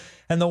 Jeez.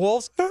 And the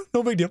Wolves,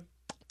 no big deal.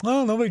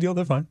 Oh, no big deal.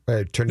 They're fine.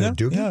 Turn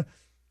into Doogie?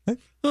 Yeah.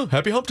 Oh,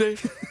 happy hump day.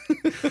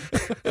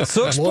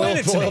 So explain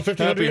it to me.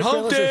 Happy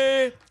hump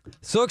day.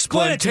 So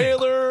explain it to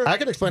Taylor. I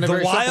can explain it the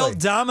very Wild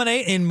simply.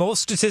 dominate in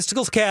most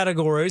statistical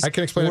categories. I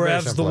can explain it very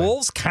whereas the simply.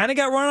 Wolves kind of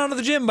got run out of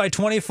the gym by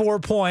 24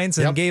 points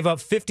and gave up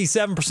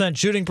 57%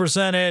 shooting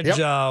percentage.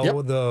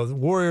 The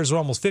Warriors were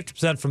almost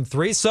 50% from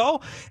three.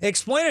 So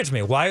explain it to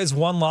me. Why is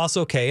one loss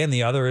okay and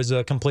the other is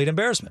a complete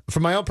embarrassment?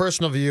 From my own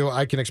personal view,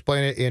 I can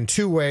explain it in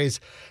two ways.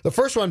 The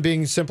first one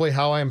being simply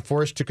how I am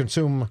forced to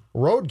consume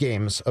road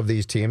games of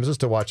these teams is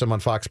to watch them on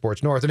Fox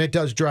Sports North. And it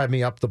does drive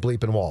me up the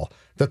bleeping wall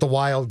that the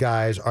Wild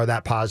guys are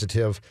that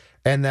positive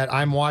and that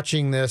I'm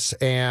watching this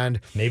and...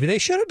 Maybe they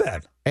should have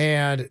been.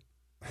 And...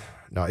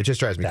 No, it just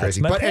drives me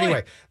crazy. my But point.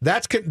 anyway,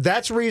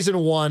 that's reason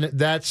one.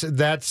 That's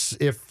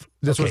if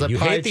this was a you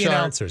pie hate the chart.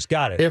 announcers.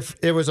 Got it. If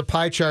it was a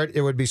pie chart,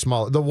 it would be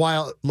smaller. The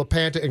Wild,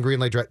 LaPanta, and Green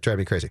Lake drive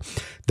me crazy.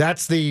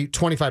 That's the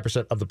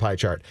 25% of the pie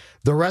chart.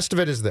 The rest of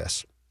it is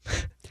this.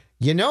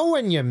 You know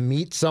when you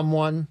meet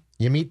someone,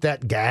 you meet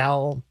that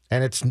gal,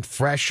 and it's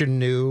fresh and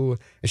new.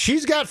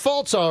 She's got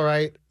faults, all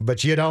right,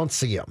 but you don't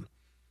see them.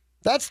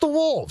 That's the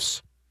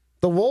Wolves.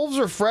 The Wolves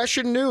are fresh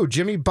and new.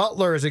 Jimmy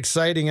Butler is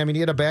exciting. I mean, he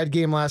had a bad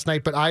game last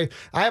night, but I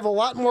have a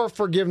lot more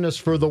forgiveness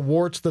for the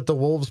warts that the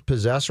Wolves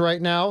possess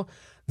right now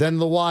than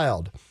the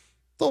Wild.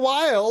 The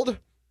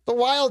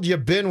Wild,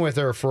 you've been with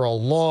her for a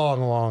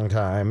long, long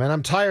time, and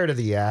I'm tired of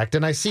the act,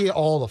 and I see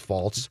all the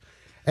faults.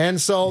 And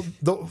so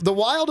the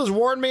Wild has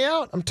worn me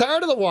out. I'm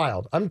tired of the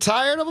Wild. I'm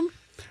tired of them.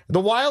 The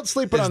Wild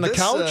sleeping on the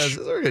couch. Is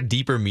there a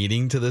deeper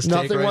meaning to this?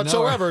 Nothing take right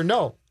whatsoever.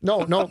 Now,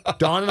 No.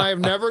 Dawn and I have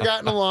never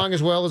gotten along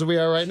as well as we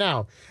are right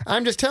now.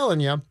 I'm just telling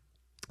you,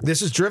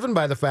 this is driven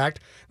by the fact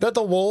that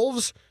the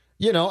Wolves,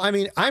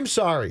 I'm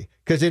sorry,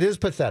 because it is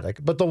pathetic,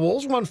 but the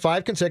Wolves won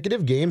 5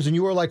 consecutive games, and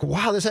you were like,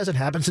 wow, this hasn't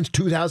happened since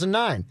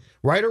 2009.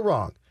 Right or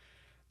wrong?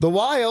 The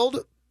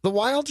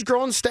Wild's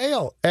growing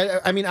stale.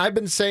 I mean, I've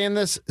been saying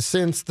this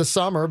since the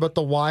summer, but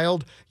the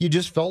Wild, you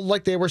just felt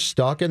like they were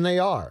stuck, and they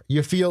are.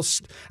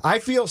 I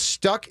feel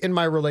stuck in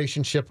my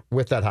relationship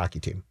with that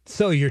hockey team.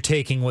 So you're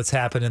taking what's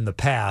happened in the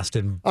past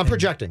and I'm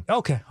projecting.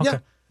 Okay. Yeah.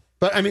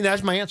 But I mean,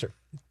 that's my answer.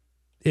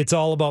 It's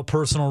all about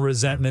personal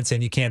resentments,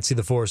 and you can't see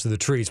the forest of the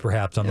trees,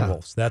 perhaps, on the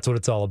Wolves. That's what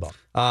it's all about.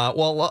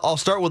 Well, I'll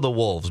start with the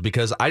Wolves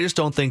because I just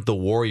don't think the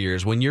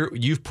Warriors, when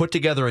you've put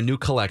together a new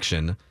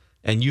collection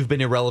and you've been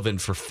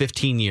irrelevant for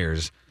 15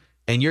 years,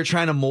 and you're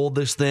trying to mold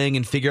this thing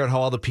and figure out how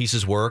all the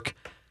pieces work,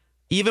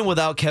 even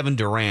without Kevin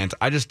Durant,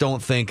 I just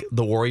don't think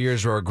the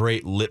Warriors are a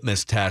great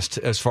litmus test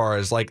as far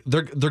as like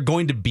they're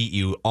going to beat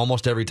you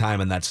almost every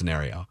time in that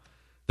scenario.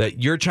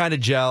 That you're trying to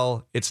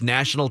gel, it's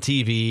national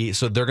TV,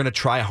 so they're going to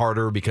try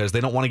harder because they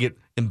don't want to get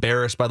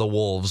embarrassed by the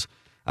Wolves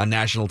on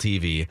national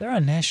TV. They're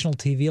on national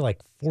TV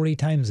like 40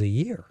 times a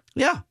year.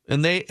 Yeah,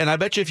 and I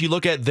bet you if you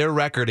look at their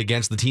record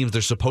against the teams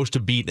they're supposed to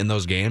beat in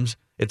those games,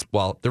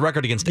 the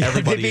record against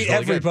everybody they beat is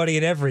really everybody good.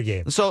 In every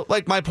game. So,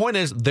 like, my point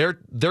is they're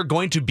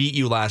going to beat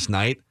you last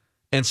night,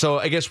 and so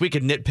I guess we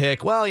could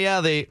nitpick. Well,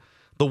 yeah, the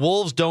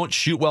Wolves don't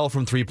shoot well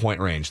from 3-point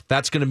range.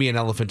 That's going to be an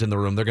elephant in the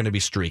room. They're going to be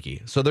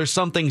streaky. So there's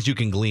some things you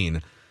can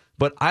glean.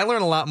 But I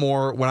learn a lot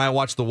more when I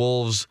watch the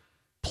Wolves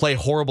play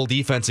horrible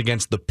defense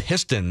against the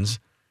Pistons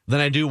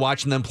than I do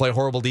watching them play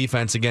horrible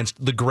defense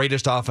against the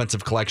greatest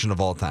offensive collection of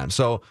all time.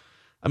 So,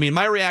 I mean,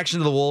 my reaction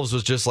to the Wolves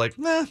was just like,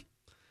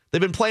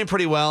 they've been playing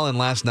pretty well, and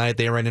last night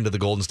they ran into the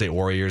Golden State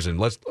Warriors, and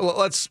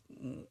let's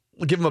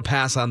give them a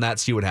pass on that,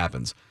 see what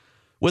happens.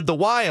 With the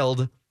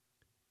Wild,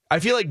 I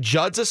feel like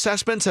Judd's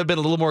assessments have been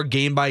a little more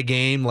game by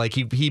game, like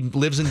he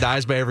lives and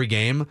dies by every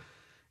game,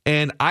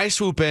 and I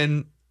swoop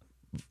in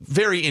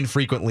very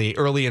infrequently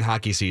early in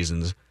hockey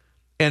seasons.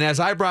 And as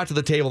I brought to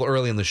the table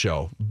early in the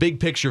show, big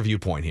picture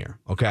viewpoint here,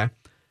 okay?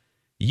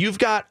 You've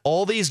got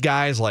all these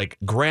guys like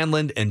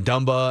Granlund and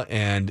Dumba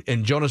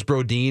and Jonas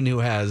Brodin who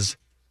has,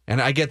 and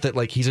I get that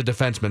like he's a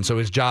defenseman, so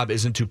his job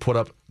isn't to put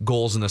up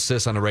goals and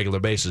assists on a regular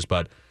basis,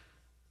 but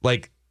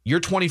like you're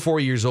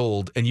 24 years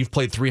old and you've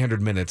played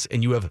 300 minutes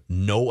and you have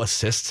no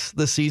assists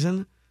this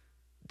season.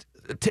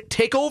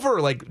 Take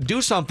over, like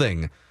do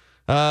something.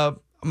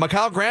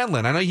 Mikhail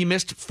Granlund, I know he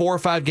missed 4 or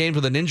 5 games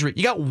with an injury.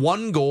 You got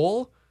 1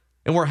 goal,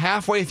 and we're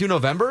halfway through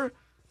November.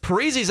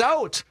 Parise's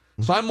out.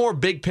 So I'm more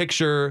big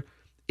picture.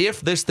 If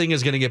this thing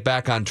is going to get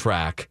back on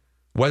track,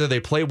 whether they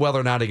play well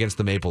or not against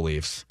the Maple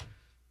Leafs,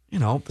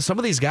 some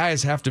of these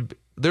guys have to.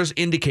 There's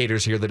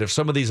indicators here that if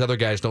some of these other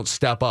guys don't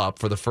step up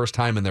for the first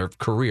time in their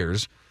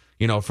careers,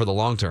 for the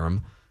long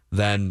term,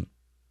 then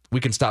we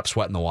can stop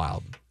sweating the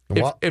Wild.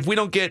 If we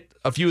don't get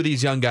a few of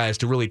these young guys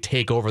to really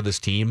take over this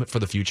team for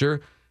the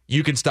future,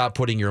 you can stop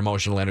putting your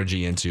emotional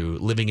energy into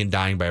living and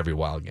dying by every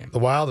Wild game. The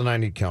Wild and I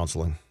need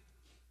counseling.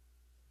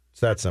 It's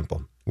that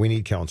simple. We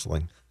need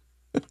counseling.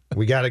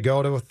 We got to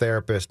go to a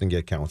therapist and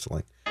get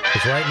counseling.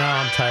 Because right now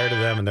I'm tired of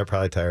them and they're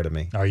probably tired of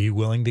me. Are you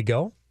willing to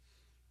go?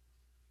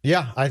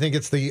 Yeah, I think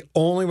it's the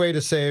only way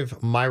to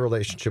save my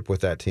relationship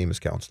with that team is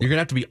counseling. You're going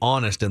to have to be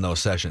honest in those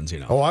sessions,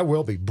 Oh, I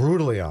will be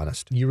brutally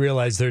honest. You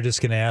realize they're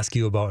just going to ask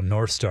you about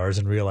North Stars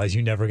and realize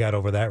you never got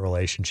over that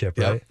relationship,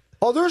 right?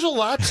 Oh, there's a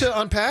lot to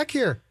unpack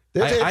here.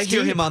 I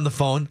hear him on the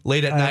phone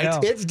late at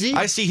night. It's deep.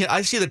 I see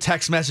the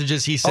text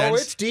messages he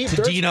sends it's deep.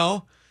 to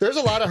Dino. There's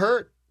a lot of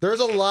hurt. There's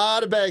a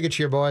lot of baggage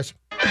here, boys.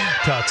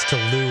 Talks to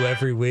Lou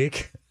every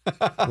week.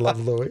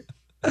 Love Louie.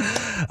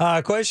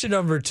 Question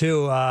number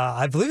 2.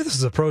 I believe this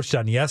was approached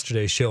on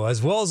yesterday's show,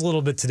 as well as a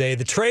little bit today.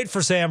 The trade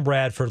for Sam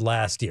Bradford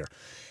last year.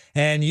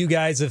 And you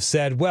guys have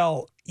said,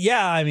 well,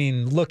 yeah, I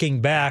mean,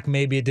 looking back,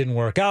 maybe it didn't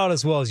work out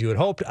as well as you had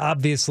hoped,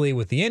 obviously,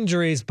 with the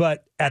injuries.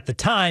 But at the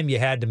time, you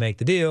had to make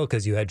the deal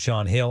because you had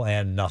Sean Hill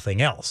and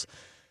nothing else.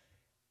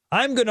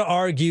 I'm going to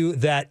argue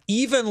that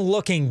even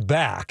looking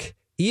back,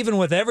 even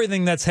with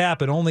everything that's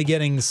happened, only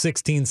getting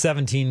 16,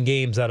 17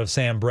 games out of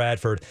Sam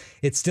Bradford,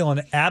 it's still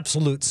an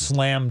absolute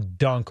slam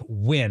dunk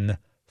win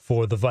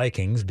for the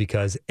Vikings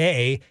because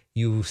A,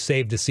 you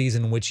saved a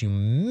season in which you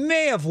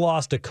may have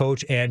lost a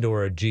coach and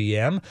or a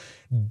GM.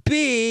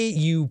 B,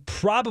 you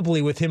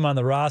probably, with him on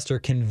the roster,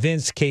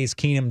 convinced Case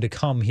Keenum to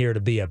come here to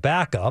be a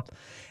backup,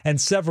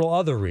 and several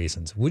other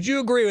reasons. Would you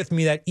agree with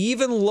me that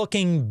even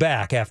looking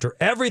back after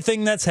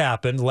everything that's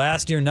happened,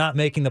 last year not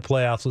making the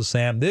playoffs with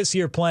Sam, this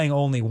year playing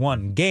only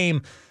 1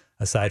 game,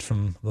 aside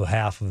from the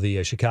half of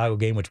the Chicago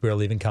game, which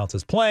barely even counts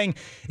as playing,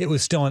 it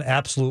was still an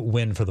absolute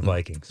win for the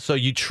Vikings. So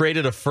you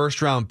traded a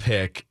first-round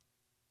pick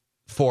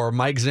for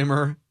Mike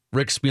Zimmer,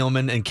 Rick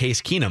Spielman, and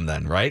Case Keenum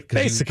then, right?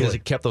 Basically. Because you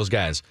kept those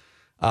guys.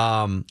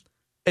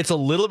 It's a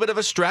little bit of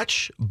a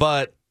stretch,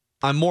 but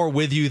I'm more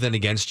with you than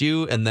against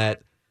you in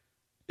that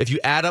if you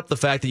add up the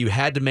fact that you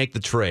had to make the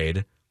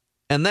trade,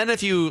 and then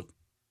if you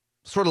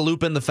sort of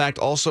loop in the fact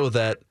also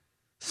that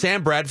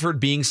Sam Bradford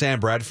being Sam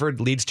Bradford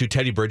leads to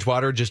Teddy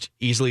Bridgewater just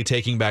easily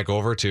taking back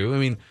over too. I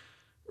mean,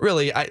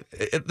 really,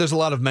 there's a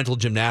lot of mental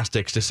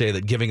gymnastics to say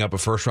that giving up a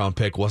first-round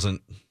pick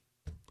wasn't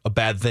a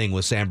bad thing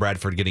with Sam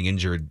Bradford getting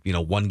injured,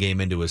 one game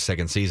into his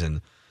second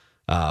season.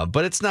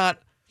 But it's not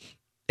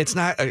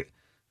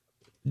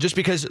just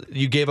because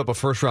you gave up a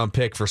first-round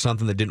pick for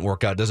something that didn't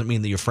work out doesn't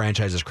mean that your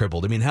franchise is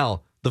crippled. I mean,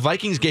 hell, the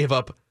Vikings gave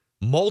up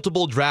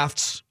multiple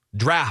drafts,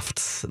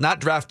 not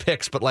draft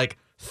picks, but like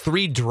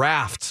 3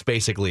 drafts,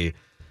 basically,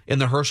 in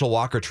the Herschel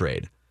Walker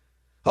trade.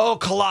 Oh,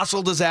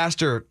 colossal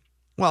disaster.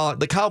 Well,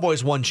 the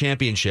Cowboys won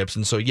championships,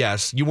 and so,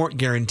 yes, you weren't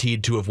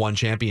guaranteed to have won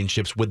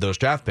championships with those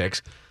draft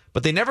picks,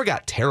 but they never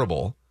got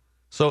terrible.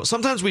 So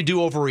sometimes we do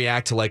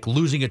overreact to, like,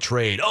 losing a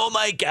trade. Oh,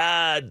 my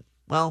God.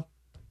 Well,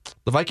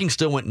 the Vikings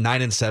still went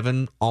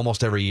 9-7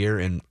 almost every year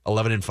and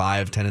 11-5,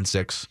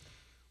 10-6,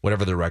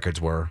 whatever their records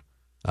were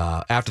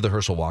after the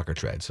Herschel Walker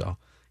trade. So,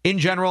 in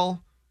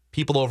general,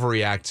 people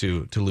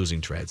overreact to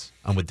losing trades.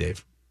 I'm with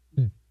Dave.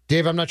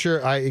 Dave, I'm not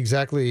sure I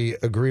exactly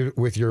agree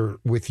with your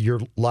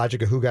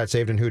logic of who got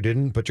saved and who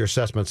didn't, but your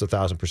assessment's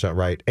 1,000%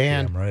 right.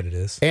 And damn right it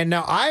is. And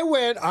now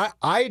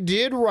I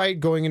did write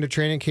going into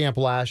training camp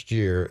last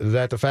year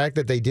that the fact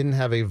that they didn't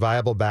have a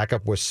viable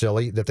backup was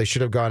silly, that they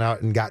should have gone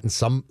out and gotten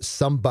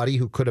somebody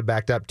who could have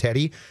backed up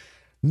Teddy,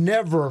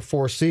 never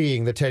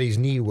foreseeing that Teddy's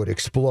knee would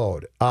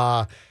explode.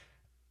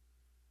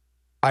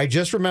 I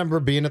just remember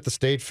being at the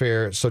State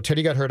Fair. So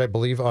Teddy got hurt, I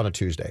believe, on a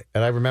Tuesday.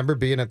 And I remember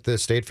being at the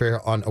State Fair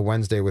on a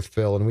Wednesday with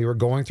Phil, and we were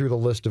going through the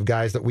list of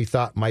guys that we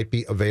thought might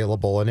be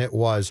available. And it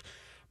was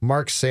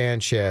Mark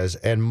Sanchez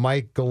and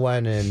Mike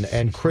Glennon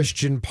and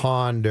Christian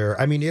Ponder.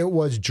 I mean, it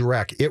was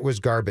dreck. It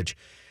was garbage.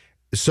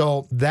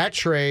 So that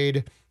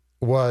trade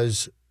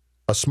was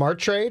a smart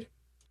trade.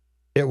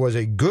 It was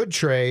a good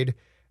trade.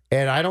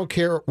 And I don't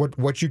care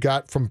what you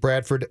got from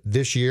Bradford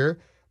this year.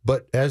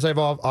 But as I've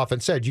often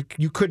said,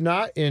 you could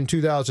not in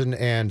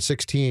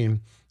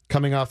 2016,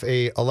 coming off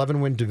a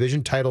 11-win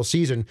division title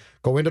season,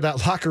 go into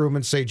that locker room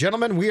and say,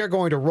 gentlemen, we are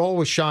going to roll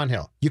with Shaun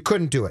Hill. You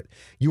couldn't do it.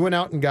 You went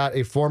out and got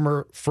a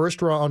former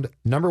first-round,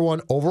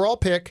 #1 overall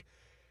pick.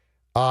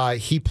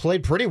 He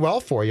played pretty well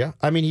for you.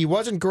 I mean, he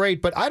wasn't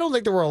great, but I don't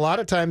think there were a lot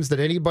of times that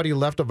anybody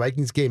left a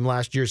Vikings game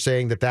last year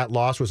saying that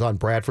loss was on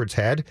Bradford's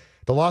head.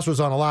 The loss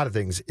was on a lot of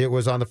things. It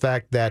was on the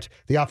fact that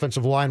the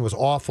offensive line was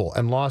awful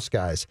and lost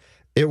guys.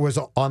 It was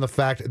on the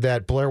fact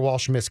that Blair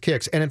Walsh missed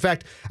kicks. And in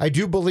fact, I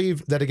do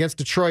believe that against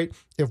Detroit,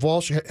 if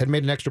Walsh had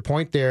made an extra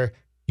point there,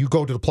 you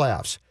go to the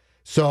playoffs.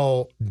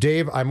 So,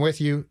 Dave, I'm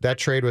with you. That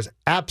trade was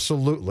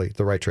absolutely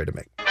the right trade to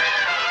make.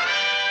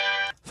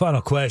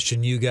 Final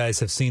question. You guys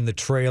have seen the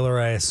trailer,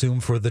 I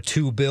assume, for the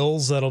 2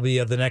 Bills. That'll be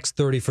the next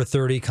 30 for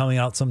 30 coming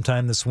out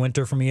sometime this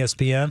winter from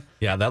ESPN.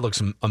 Yeah, that looks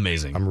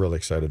amazing. I'm really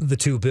excited. The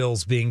 2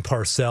 Bills being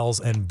Parcells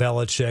and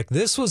Belichick.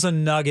 This was a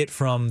nugget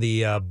from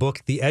the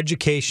book, The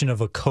Education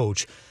of a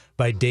Coach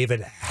by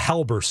David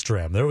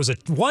Halberstram. There was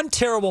one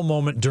terrible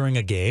moment during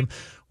a game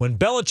when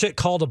Belichick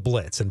called a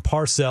blitz and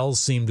Parcells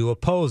seemed to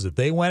oppose it.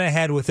 They went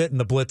ahead with it and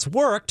the blitz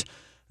worked.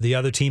 The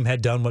other team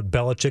had done what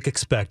Belichick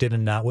expected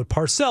and not what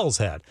Parcells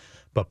had.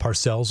 But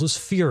Parcells was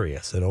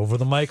furious, and over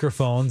the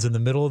microphones in the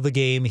middle of the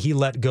game, he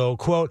let go,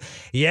 quote,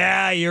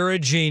 "Yeah, you're a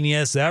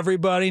genius.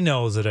 Everybody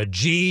knows it, a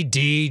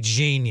GD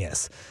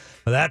genius.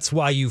 That's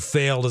why you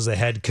failed as a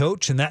head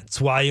coach, and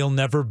that's why you'll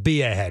never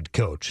be a head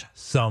coach.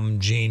 Some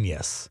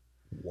genius."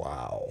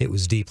 Wow. It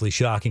was deeply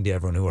shocking to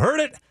everyone who heard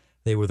it.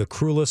 They were the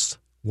cruelest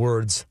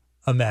words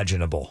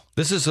imaginable.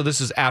 This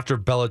is after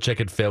Belichick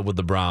had failed with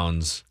the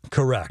Browns.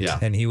 Correct. Yeah.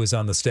 And he was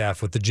on the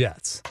staff with the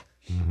Jets.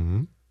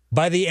 Mm-hmm.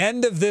 By the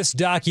end of this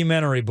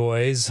documentary,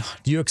 boys,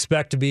 do you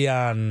expect to be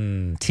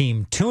on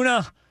Team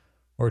Tuna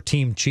or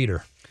Team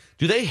Cheater?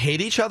 Do they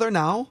hate each other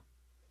now?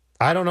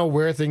 I don't know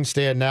where things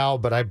stand now,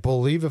 but I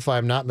believe, if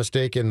I'm not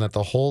mistaken, that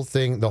the whole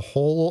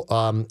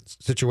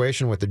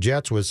situation with the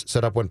Jets was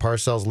set up when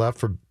Parcells left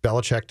for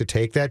Belichick to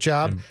take that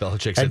job. And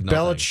Belichick said nothing.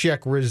 Belichick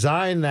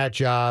resigned that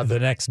job the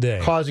next day,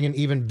 causing an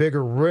even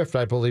bigger rift,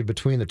 I believe,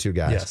 between the two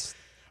guys. Yes.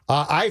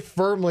 I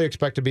firmly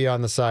expect to be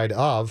on the side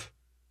of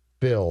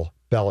Bill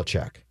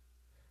Belichick.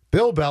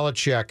 Bill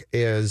Belichick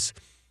is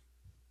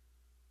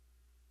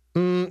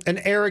an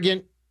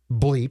arrogant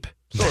bleep.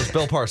 So is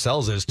Bill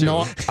Parcells is too.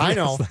 No, I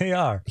know. Yes, they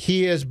are.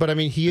 He is, but I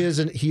mean, he is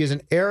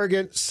an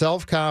arrogant,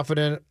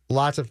 self-confident,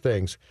 lots of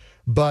things.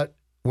 But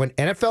when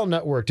NFL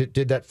Network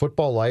did that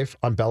Football Life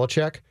on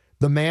Belichick,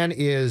 the man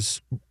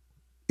is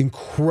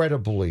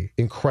incredibly,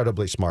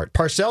 incredibly smart.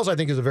 Parcells, I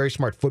think, is a very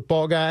smart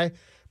football guy.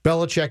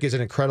 Belichick is an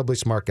incredibly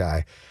smart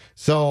guy.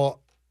 So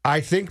I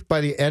think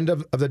by the end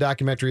of the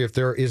documentary, if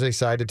there is a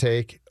side to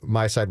take,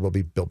 my side will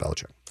be Bill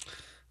Belichick.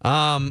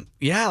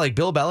 Yeah, like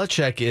Bill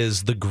Belichick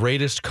is the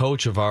greatest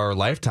coach of our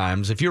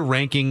lifetimes. If you're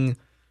ranking,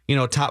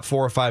 top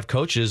 4 or 5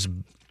 coaches,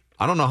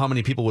 I don't know how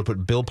many people would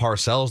put Bill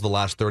Parcells the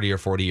last 30 or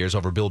 40 years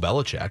over Bill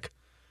Belichick.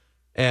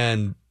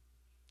 And,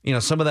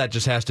 some of that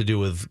just has to do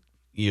with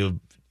you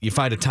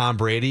find a Tom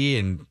Brady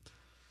and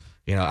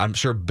I'm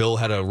sure Bill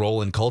had a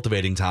role in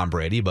cultivating Tom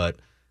Brady, but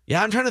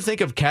yeah, I'm trying to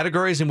think of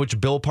categories in which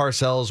Bill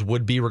Parcells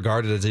would be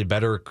regarded as a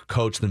better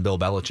coach than Bill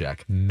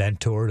Belichick.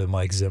 Mentor to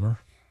Mike Zimmer.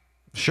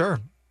 Sure.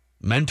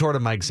 Mentor to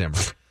Mike Zimmer.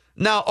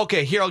 Now,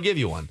 okay, here, I'll give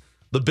you one.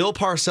 The Bill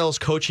Parcells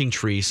coaching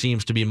tree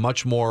seems to be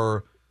much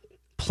more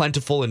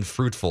plentiful and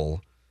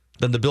fruitful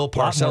than the Bill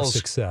Parcells. A lot more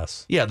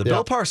success. Yeah, the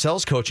Bill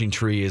Parcells coaching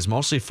tree is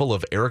mostly full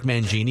of Eric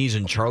Manginis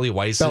and Charlie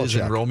Weisses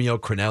Belichick. and Romeo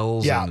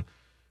Crennels. Yeah. And,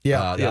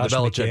 Yeah. the Josh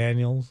Belichick.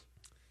 McDaniels.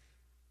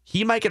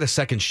 He might get a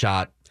second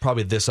shot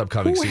probably this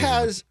upcoming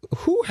season.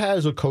 Who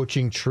has a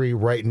coaching tree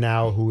right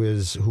now who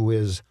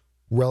is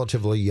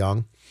relatively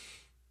young?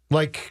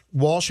 Like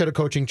Walsh had a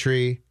coaching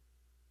tree,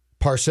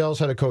 Parcells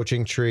had a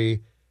coaching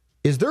tree.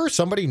 Is there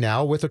somebody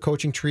now with a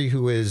coaching tree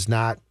who is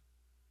not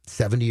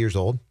 70 years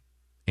old?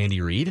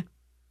 Andy Reid?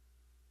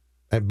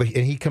 And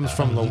he comes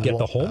from the... You get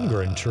the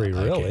Holmgren tree,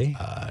 really.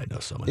 I know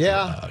someone.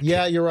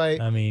 Yeah, you're right.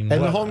 I mean,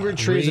 and the Holmgren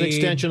tree is an Reid,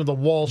 extension of the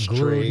Walsh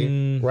tree,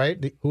 Gruden,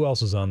 right? Who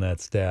else was on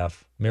that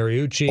staff?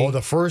 Mariucci. Oh, the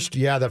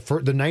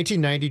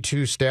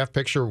 1992 staff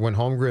picture when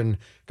Holmgren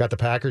got the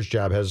Packers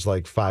job has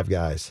like 5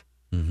 guys.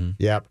 Mm-hmm.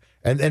 Yep.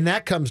 And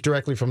that comes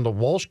directly from the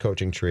Walsh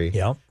coaching tree.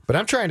 Yep. But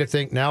I'm trying to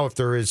think now if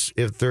there's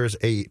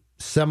a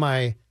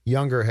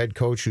semi-younger head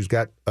coach who's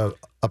got a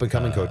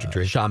up-and-coming coaching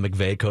tree. Sean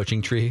McVay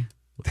coaching tree.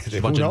 A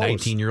Who bunch of knows?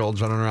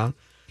 19-year-olds running around.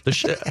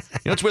 It's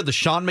weird. The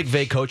Sean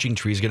McVay coaching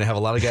tree is going to have a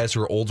lot of guys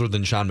who are older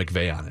than Sean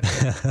McVay on it.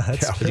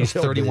 He's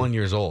 31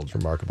 years old. It's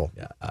remarkable.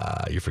 Yeah,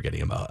 you're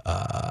forgetting about.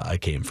 I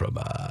came from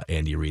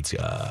Andy Reid's.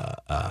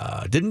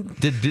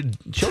 Did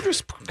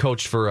Childress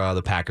coach for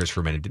the Packers for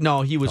a minute?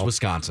 No, he was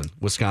Wisconsin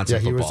Yeah,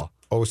 he football.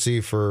 was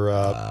OC for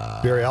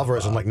Barry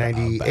Alvarez in like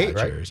 98,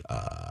 right?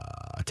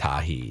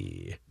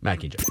 Tahi.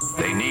 Mackey and Judd.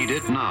 They need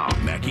it now.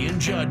 Mackey and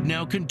Judd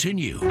now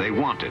continue. They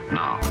want it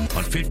now. On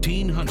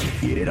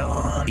 1500. Get it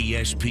on.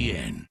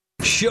 ESPN.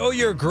 Show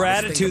your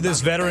gratitude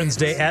this Veterans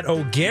Day at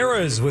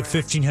O'Gara's with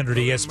 1500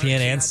 ESPN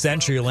and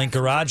CenturyLink.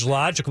 Garage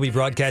Logic will be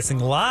broadcasting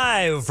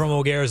live from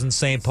O'Gara's in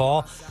St.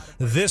 Paul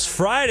this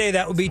Friday.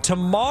 That will be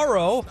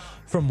tomorrow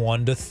from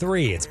 1 to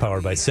 3. It's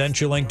powered by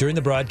CenturyLink. During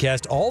the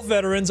broadcast, all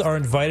veterans are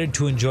invited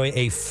to enjoy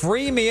a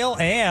free meal,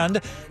 and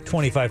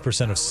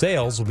 25% of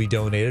sales will be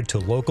donated to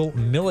local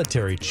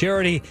military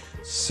charity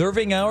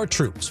serving our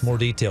troops. More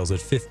details at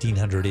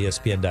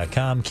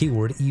 1500ESPN.com,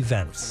 keyword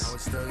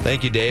events.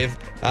 Thank you, Dave.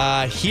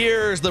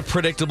 Here's the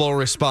predictable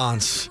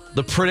response.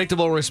 The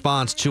predictable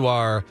response to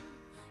our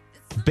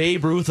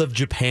Babe Ruth of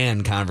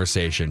Japan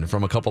conversation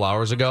from a couple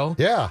hours ago.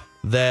 Yeah.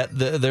 That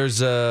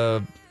there's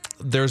a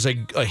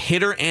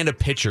hitter and a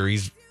pitcher.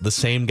 He's the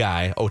same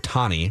guy,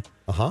 Ohtani.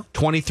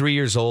 23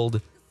 years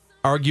old.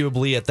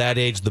 Arguably, at that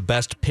age, the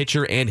best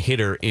pitcher and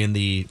hitter in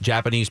the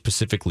Japanese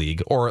Pacific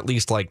League, or at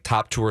least like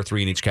top 2 or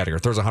 3 in each category.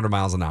 Throws 100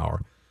 miles an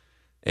hour.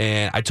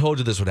 And I told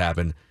you this would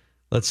happen.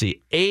 Let's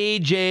see.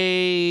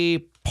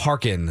 AJ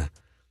Parkin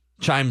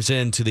chimes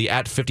in to the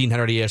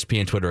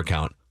 @1500ESPN Twitter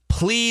account.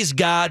 Please,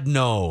 God,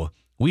 no.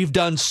 We've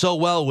done so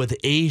well with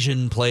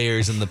Asian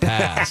players in the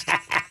past.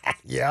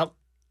 Yep.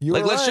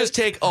 Let's just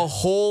take a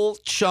whole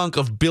chunk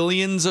of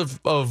billions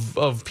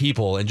of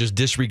people and just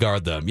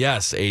disregard them.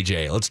 Yes,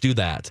 AJ, let's do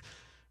that.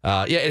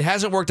 It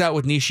hasn't worked out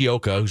with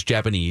Nishioka, who's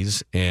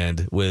Japanese,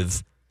 and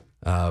with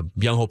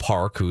Byung-Ho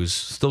Park, who's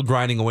still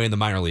grinding away in the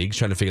minor leagues,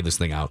 trying to figure this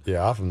thing out.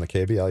 Yeah, from the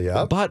KBL,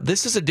 yeah. But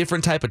this is a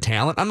different type of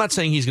talent. I'm not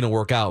saying he's going to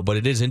work out, but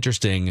it is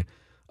interesting,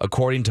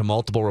 according to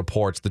multiple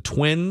reports. The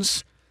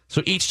Twins,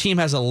 so each team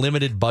has a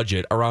limited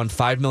budget, around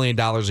 $5 million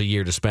a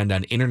year to spend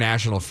on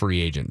international free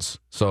agents.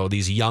 So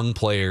these young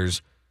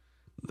players,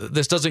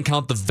 this doesn't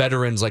count the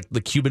veterans like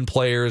the Cuban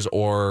players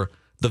or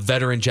the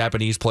veteran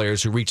Japanese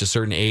players who reach a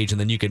certain age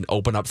and then you can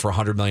open up for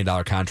 $100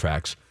 million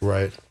contracts.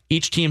 Right.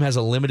 Each team has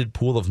a limited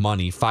pool of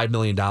money, $5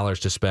 million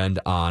to spend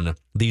on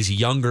these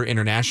younger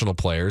international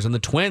players. And the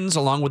Twins,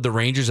 along with the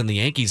Rangers and the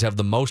Yankees, have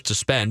the most to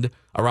spend,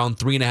 around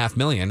 $3.5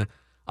 million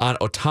on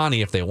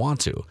Ohtani if they want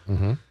to.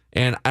 Mm-hmm.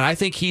 And I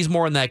think he's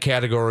more in that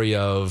category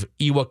of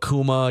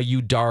Iwakuma,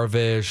 Yu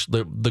Darvish,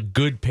 the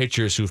good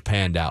pitchers who've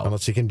panned out.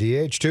 Unless he can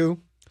DH too.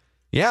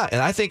 Yeah,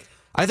 and I think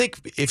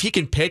if he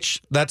can pitch,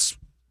 that's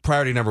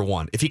priority number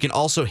one. If he can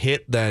also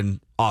hit,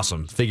 then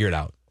awesome. Figure it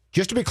out.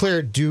 Just to be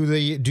clear, do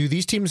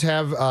these teams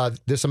have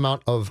this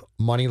amount of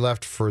money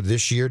left for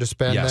this year to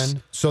spend? Yes.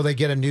 Then, so they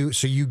get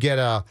you get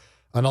an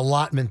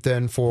allotment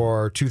then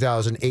for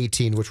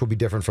 2018, which will be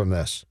different from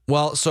this.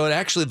 Well, so it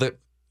actually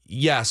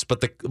yes,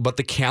 but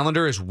the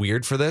calendar is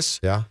weird for this.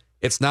 Yeah.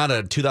 It's not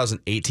a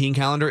 2018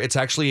 calendar. It's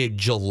actually a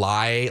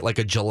July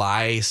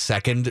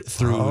 2nd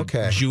through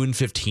June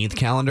 15th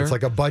calendar. It's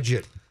like a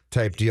budget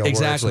type deal.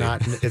 Exactly. Where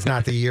it's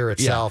not the year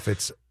itself. Yeah.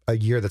 It's a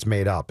year that's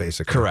made up,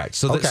 basically. Correct.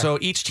 So so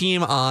each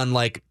team on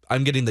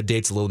I'm getting the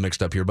dates a little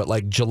mixed up here, but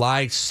like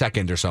July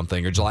 2nd or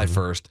something, or July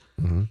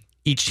 1st,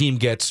 each team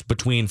gets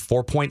between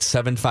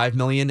 $4.75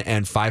 million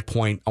and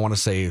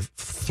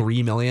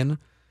 $3 million.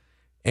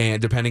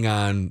 And depending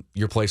on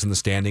your place in the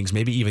standings,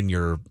 maybe even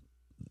there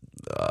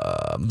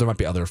might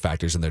be other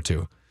factors in there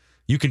too.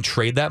 You can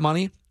trade that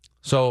money.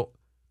 So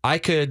I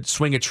could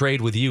swing a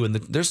trade with you, and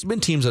there's been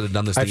teams that have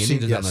done this. I've The seen-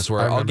 Indians have done yes, this, where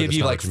I I'll remember give this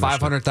you now like that you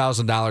mention it.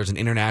 $500,000 in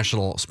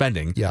international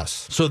spending.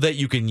 Yes. So that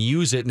you can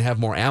use it and have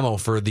more ammo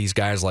for these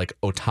guys like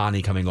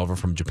Ohtani coming over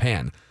from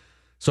Japan.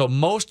 So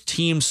most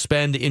teams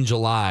spend in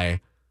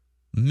July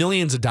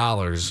millions of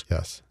dollars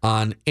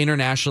on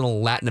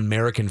international Latin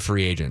American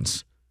free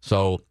agents.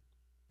 So,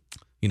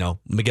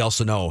 Miguel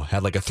Sano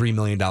had like a $3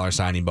 million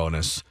signing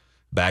bonus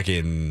back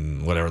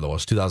in whatever that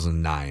was,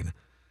 2009.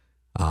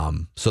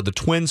 So the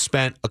Twins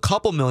spent a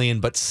couple million,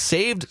 but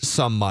saved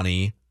some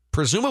money,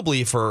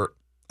 presumably for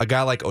a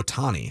guy like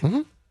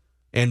Ohtani.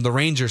 And the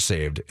Rangers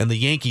saved, and the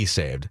Yankees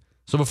saved.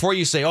 So before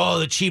you say, "Oh,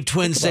 the cheap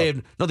Twins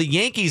saved," no, the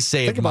Yankees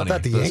saved Think about money.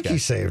 that. The for this Yankees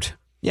guy. saved.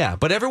 Yeah,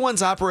 but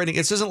everyone's operating.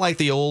 This isn't like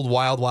the old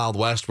Wild Wild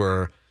West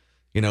where,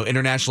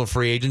 international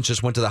free agents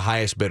just went to the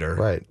highest bidder.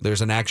 Right.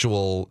 There's an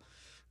actual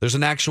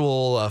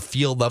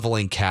field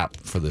leveling cap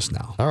for this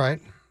now. All right.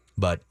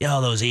 But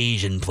all those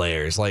Asian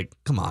players, like,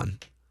 come on.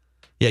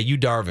 Yeah, Yu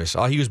Darvish.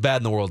 Oh, he was bad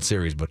in the World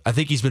Series, but I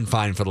think he's been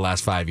fine for the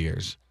last 5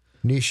 years.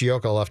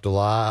 Nishioka left a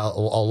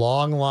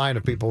long line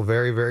of people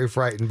very, very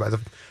frightened by the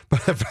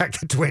fact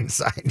that Twins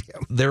signed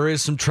him. There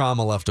is some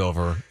trauma left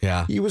over.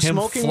 Yeah, He was him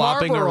smoking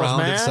flopping Marlboros, around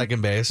man. at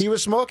second base. He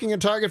was smoking in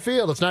Target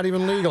Field. It's not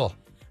even legal.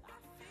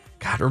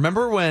 God,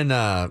 remember when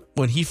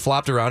he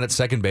flopped around at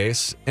second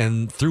base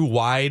and threw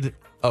wide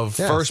of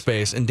Yes. first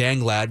base, and Dan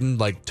Gladden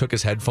took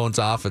his headphones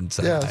off and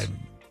said, Yes.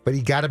 But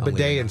he got a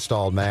bidet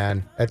installed,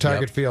 man, at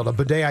Target Yep. Field. A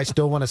bidet I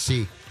still want to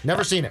see.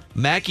 Never seen it.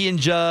 Mackey and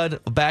Judd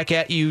back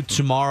at you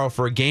tomorrow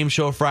for a Game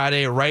Show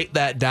Friday. Write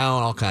that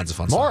down. All kinds of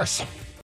fun stuff. Morris.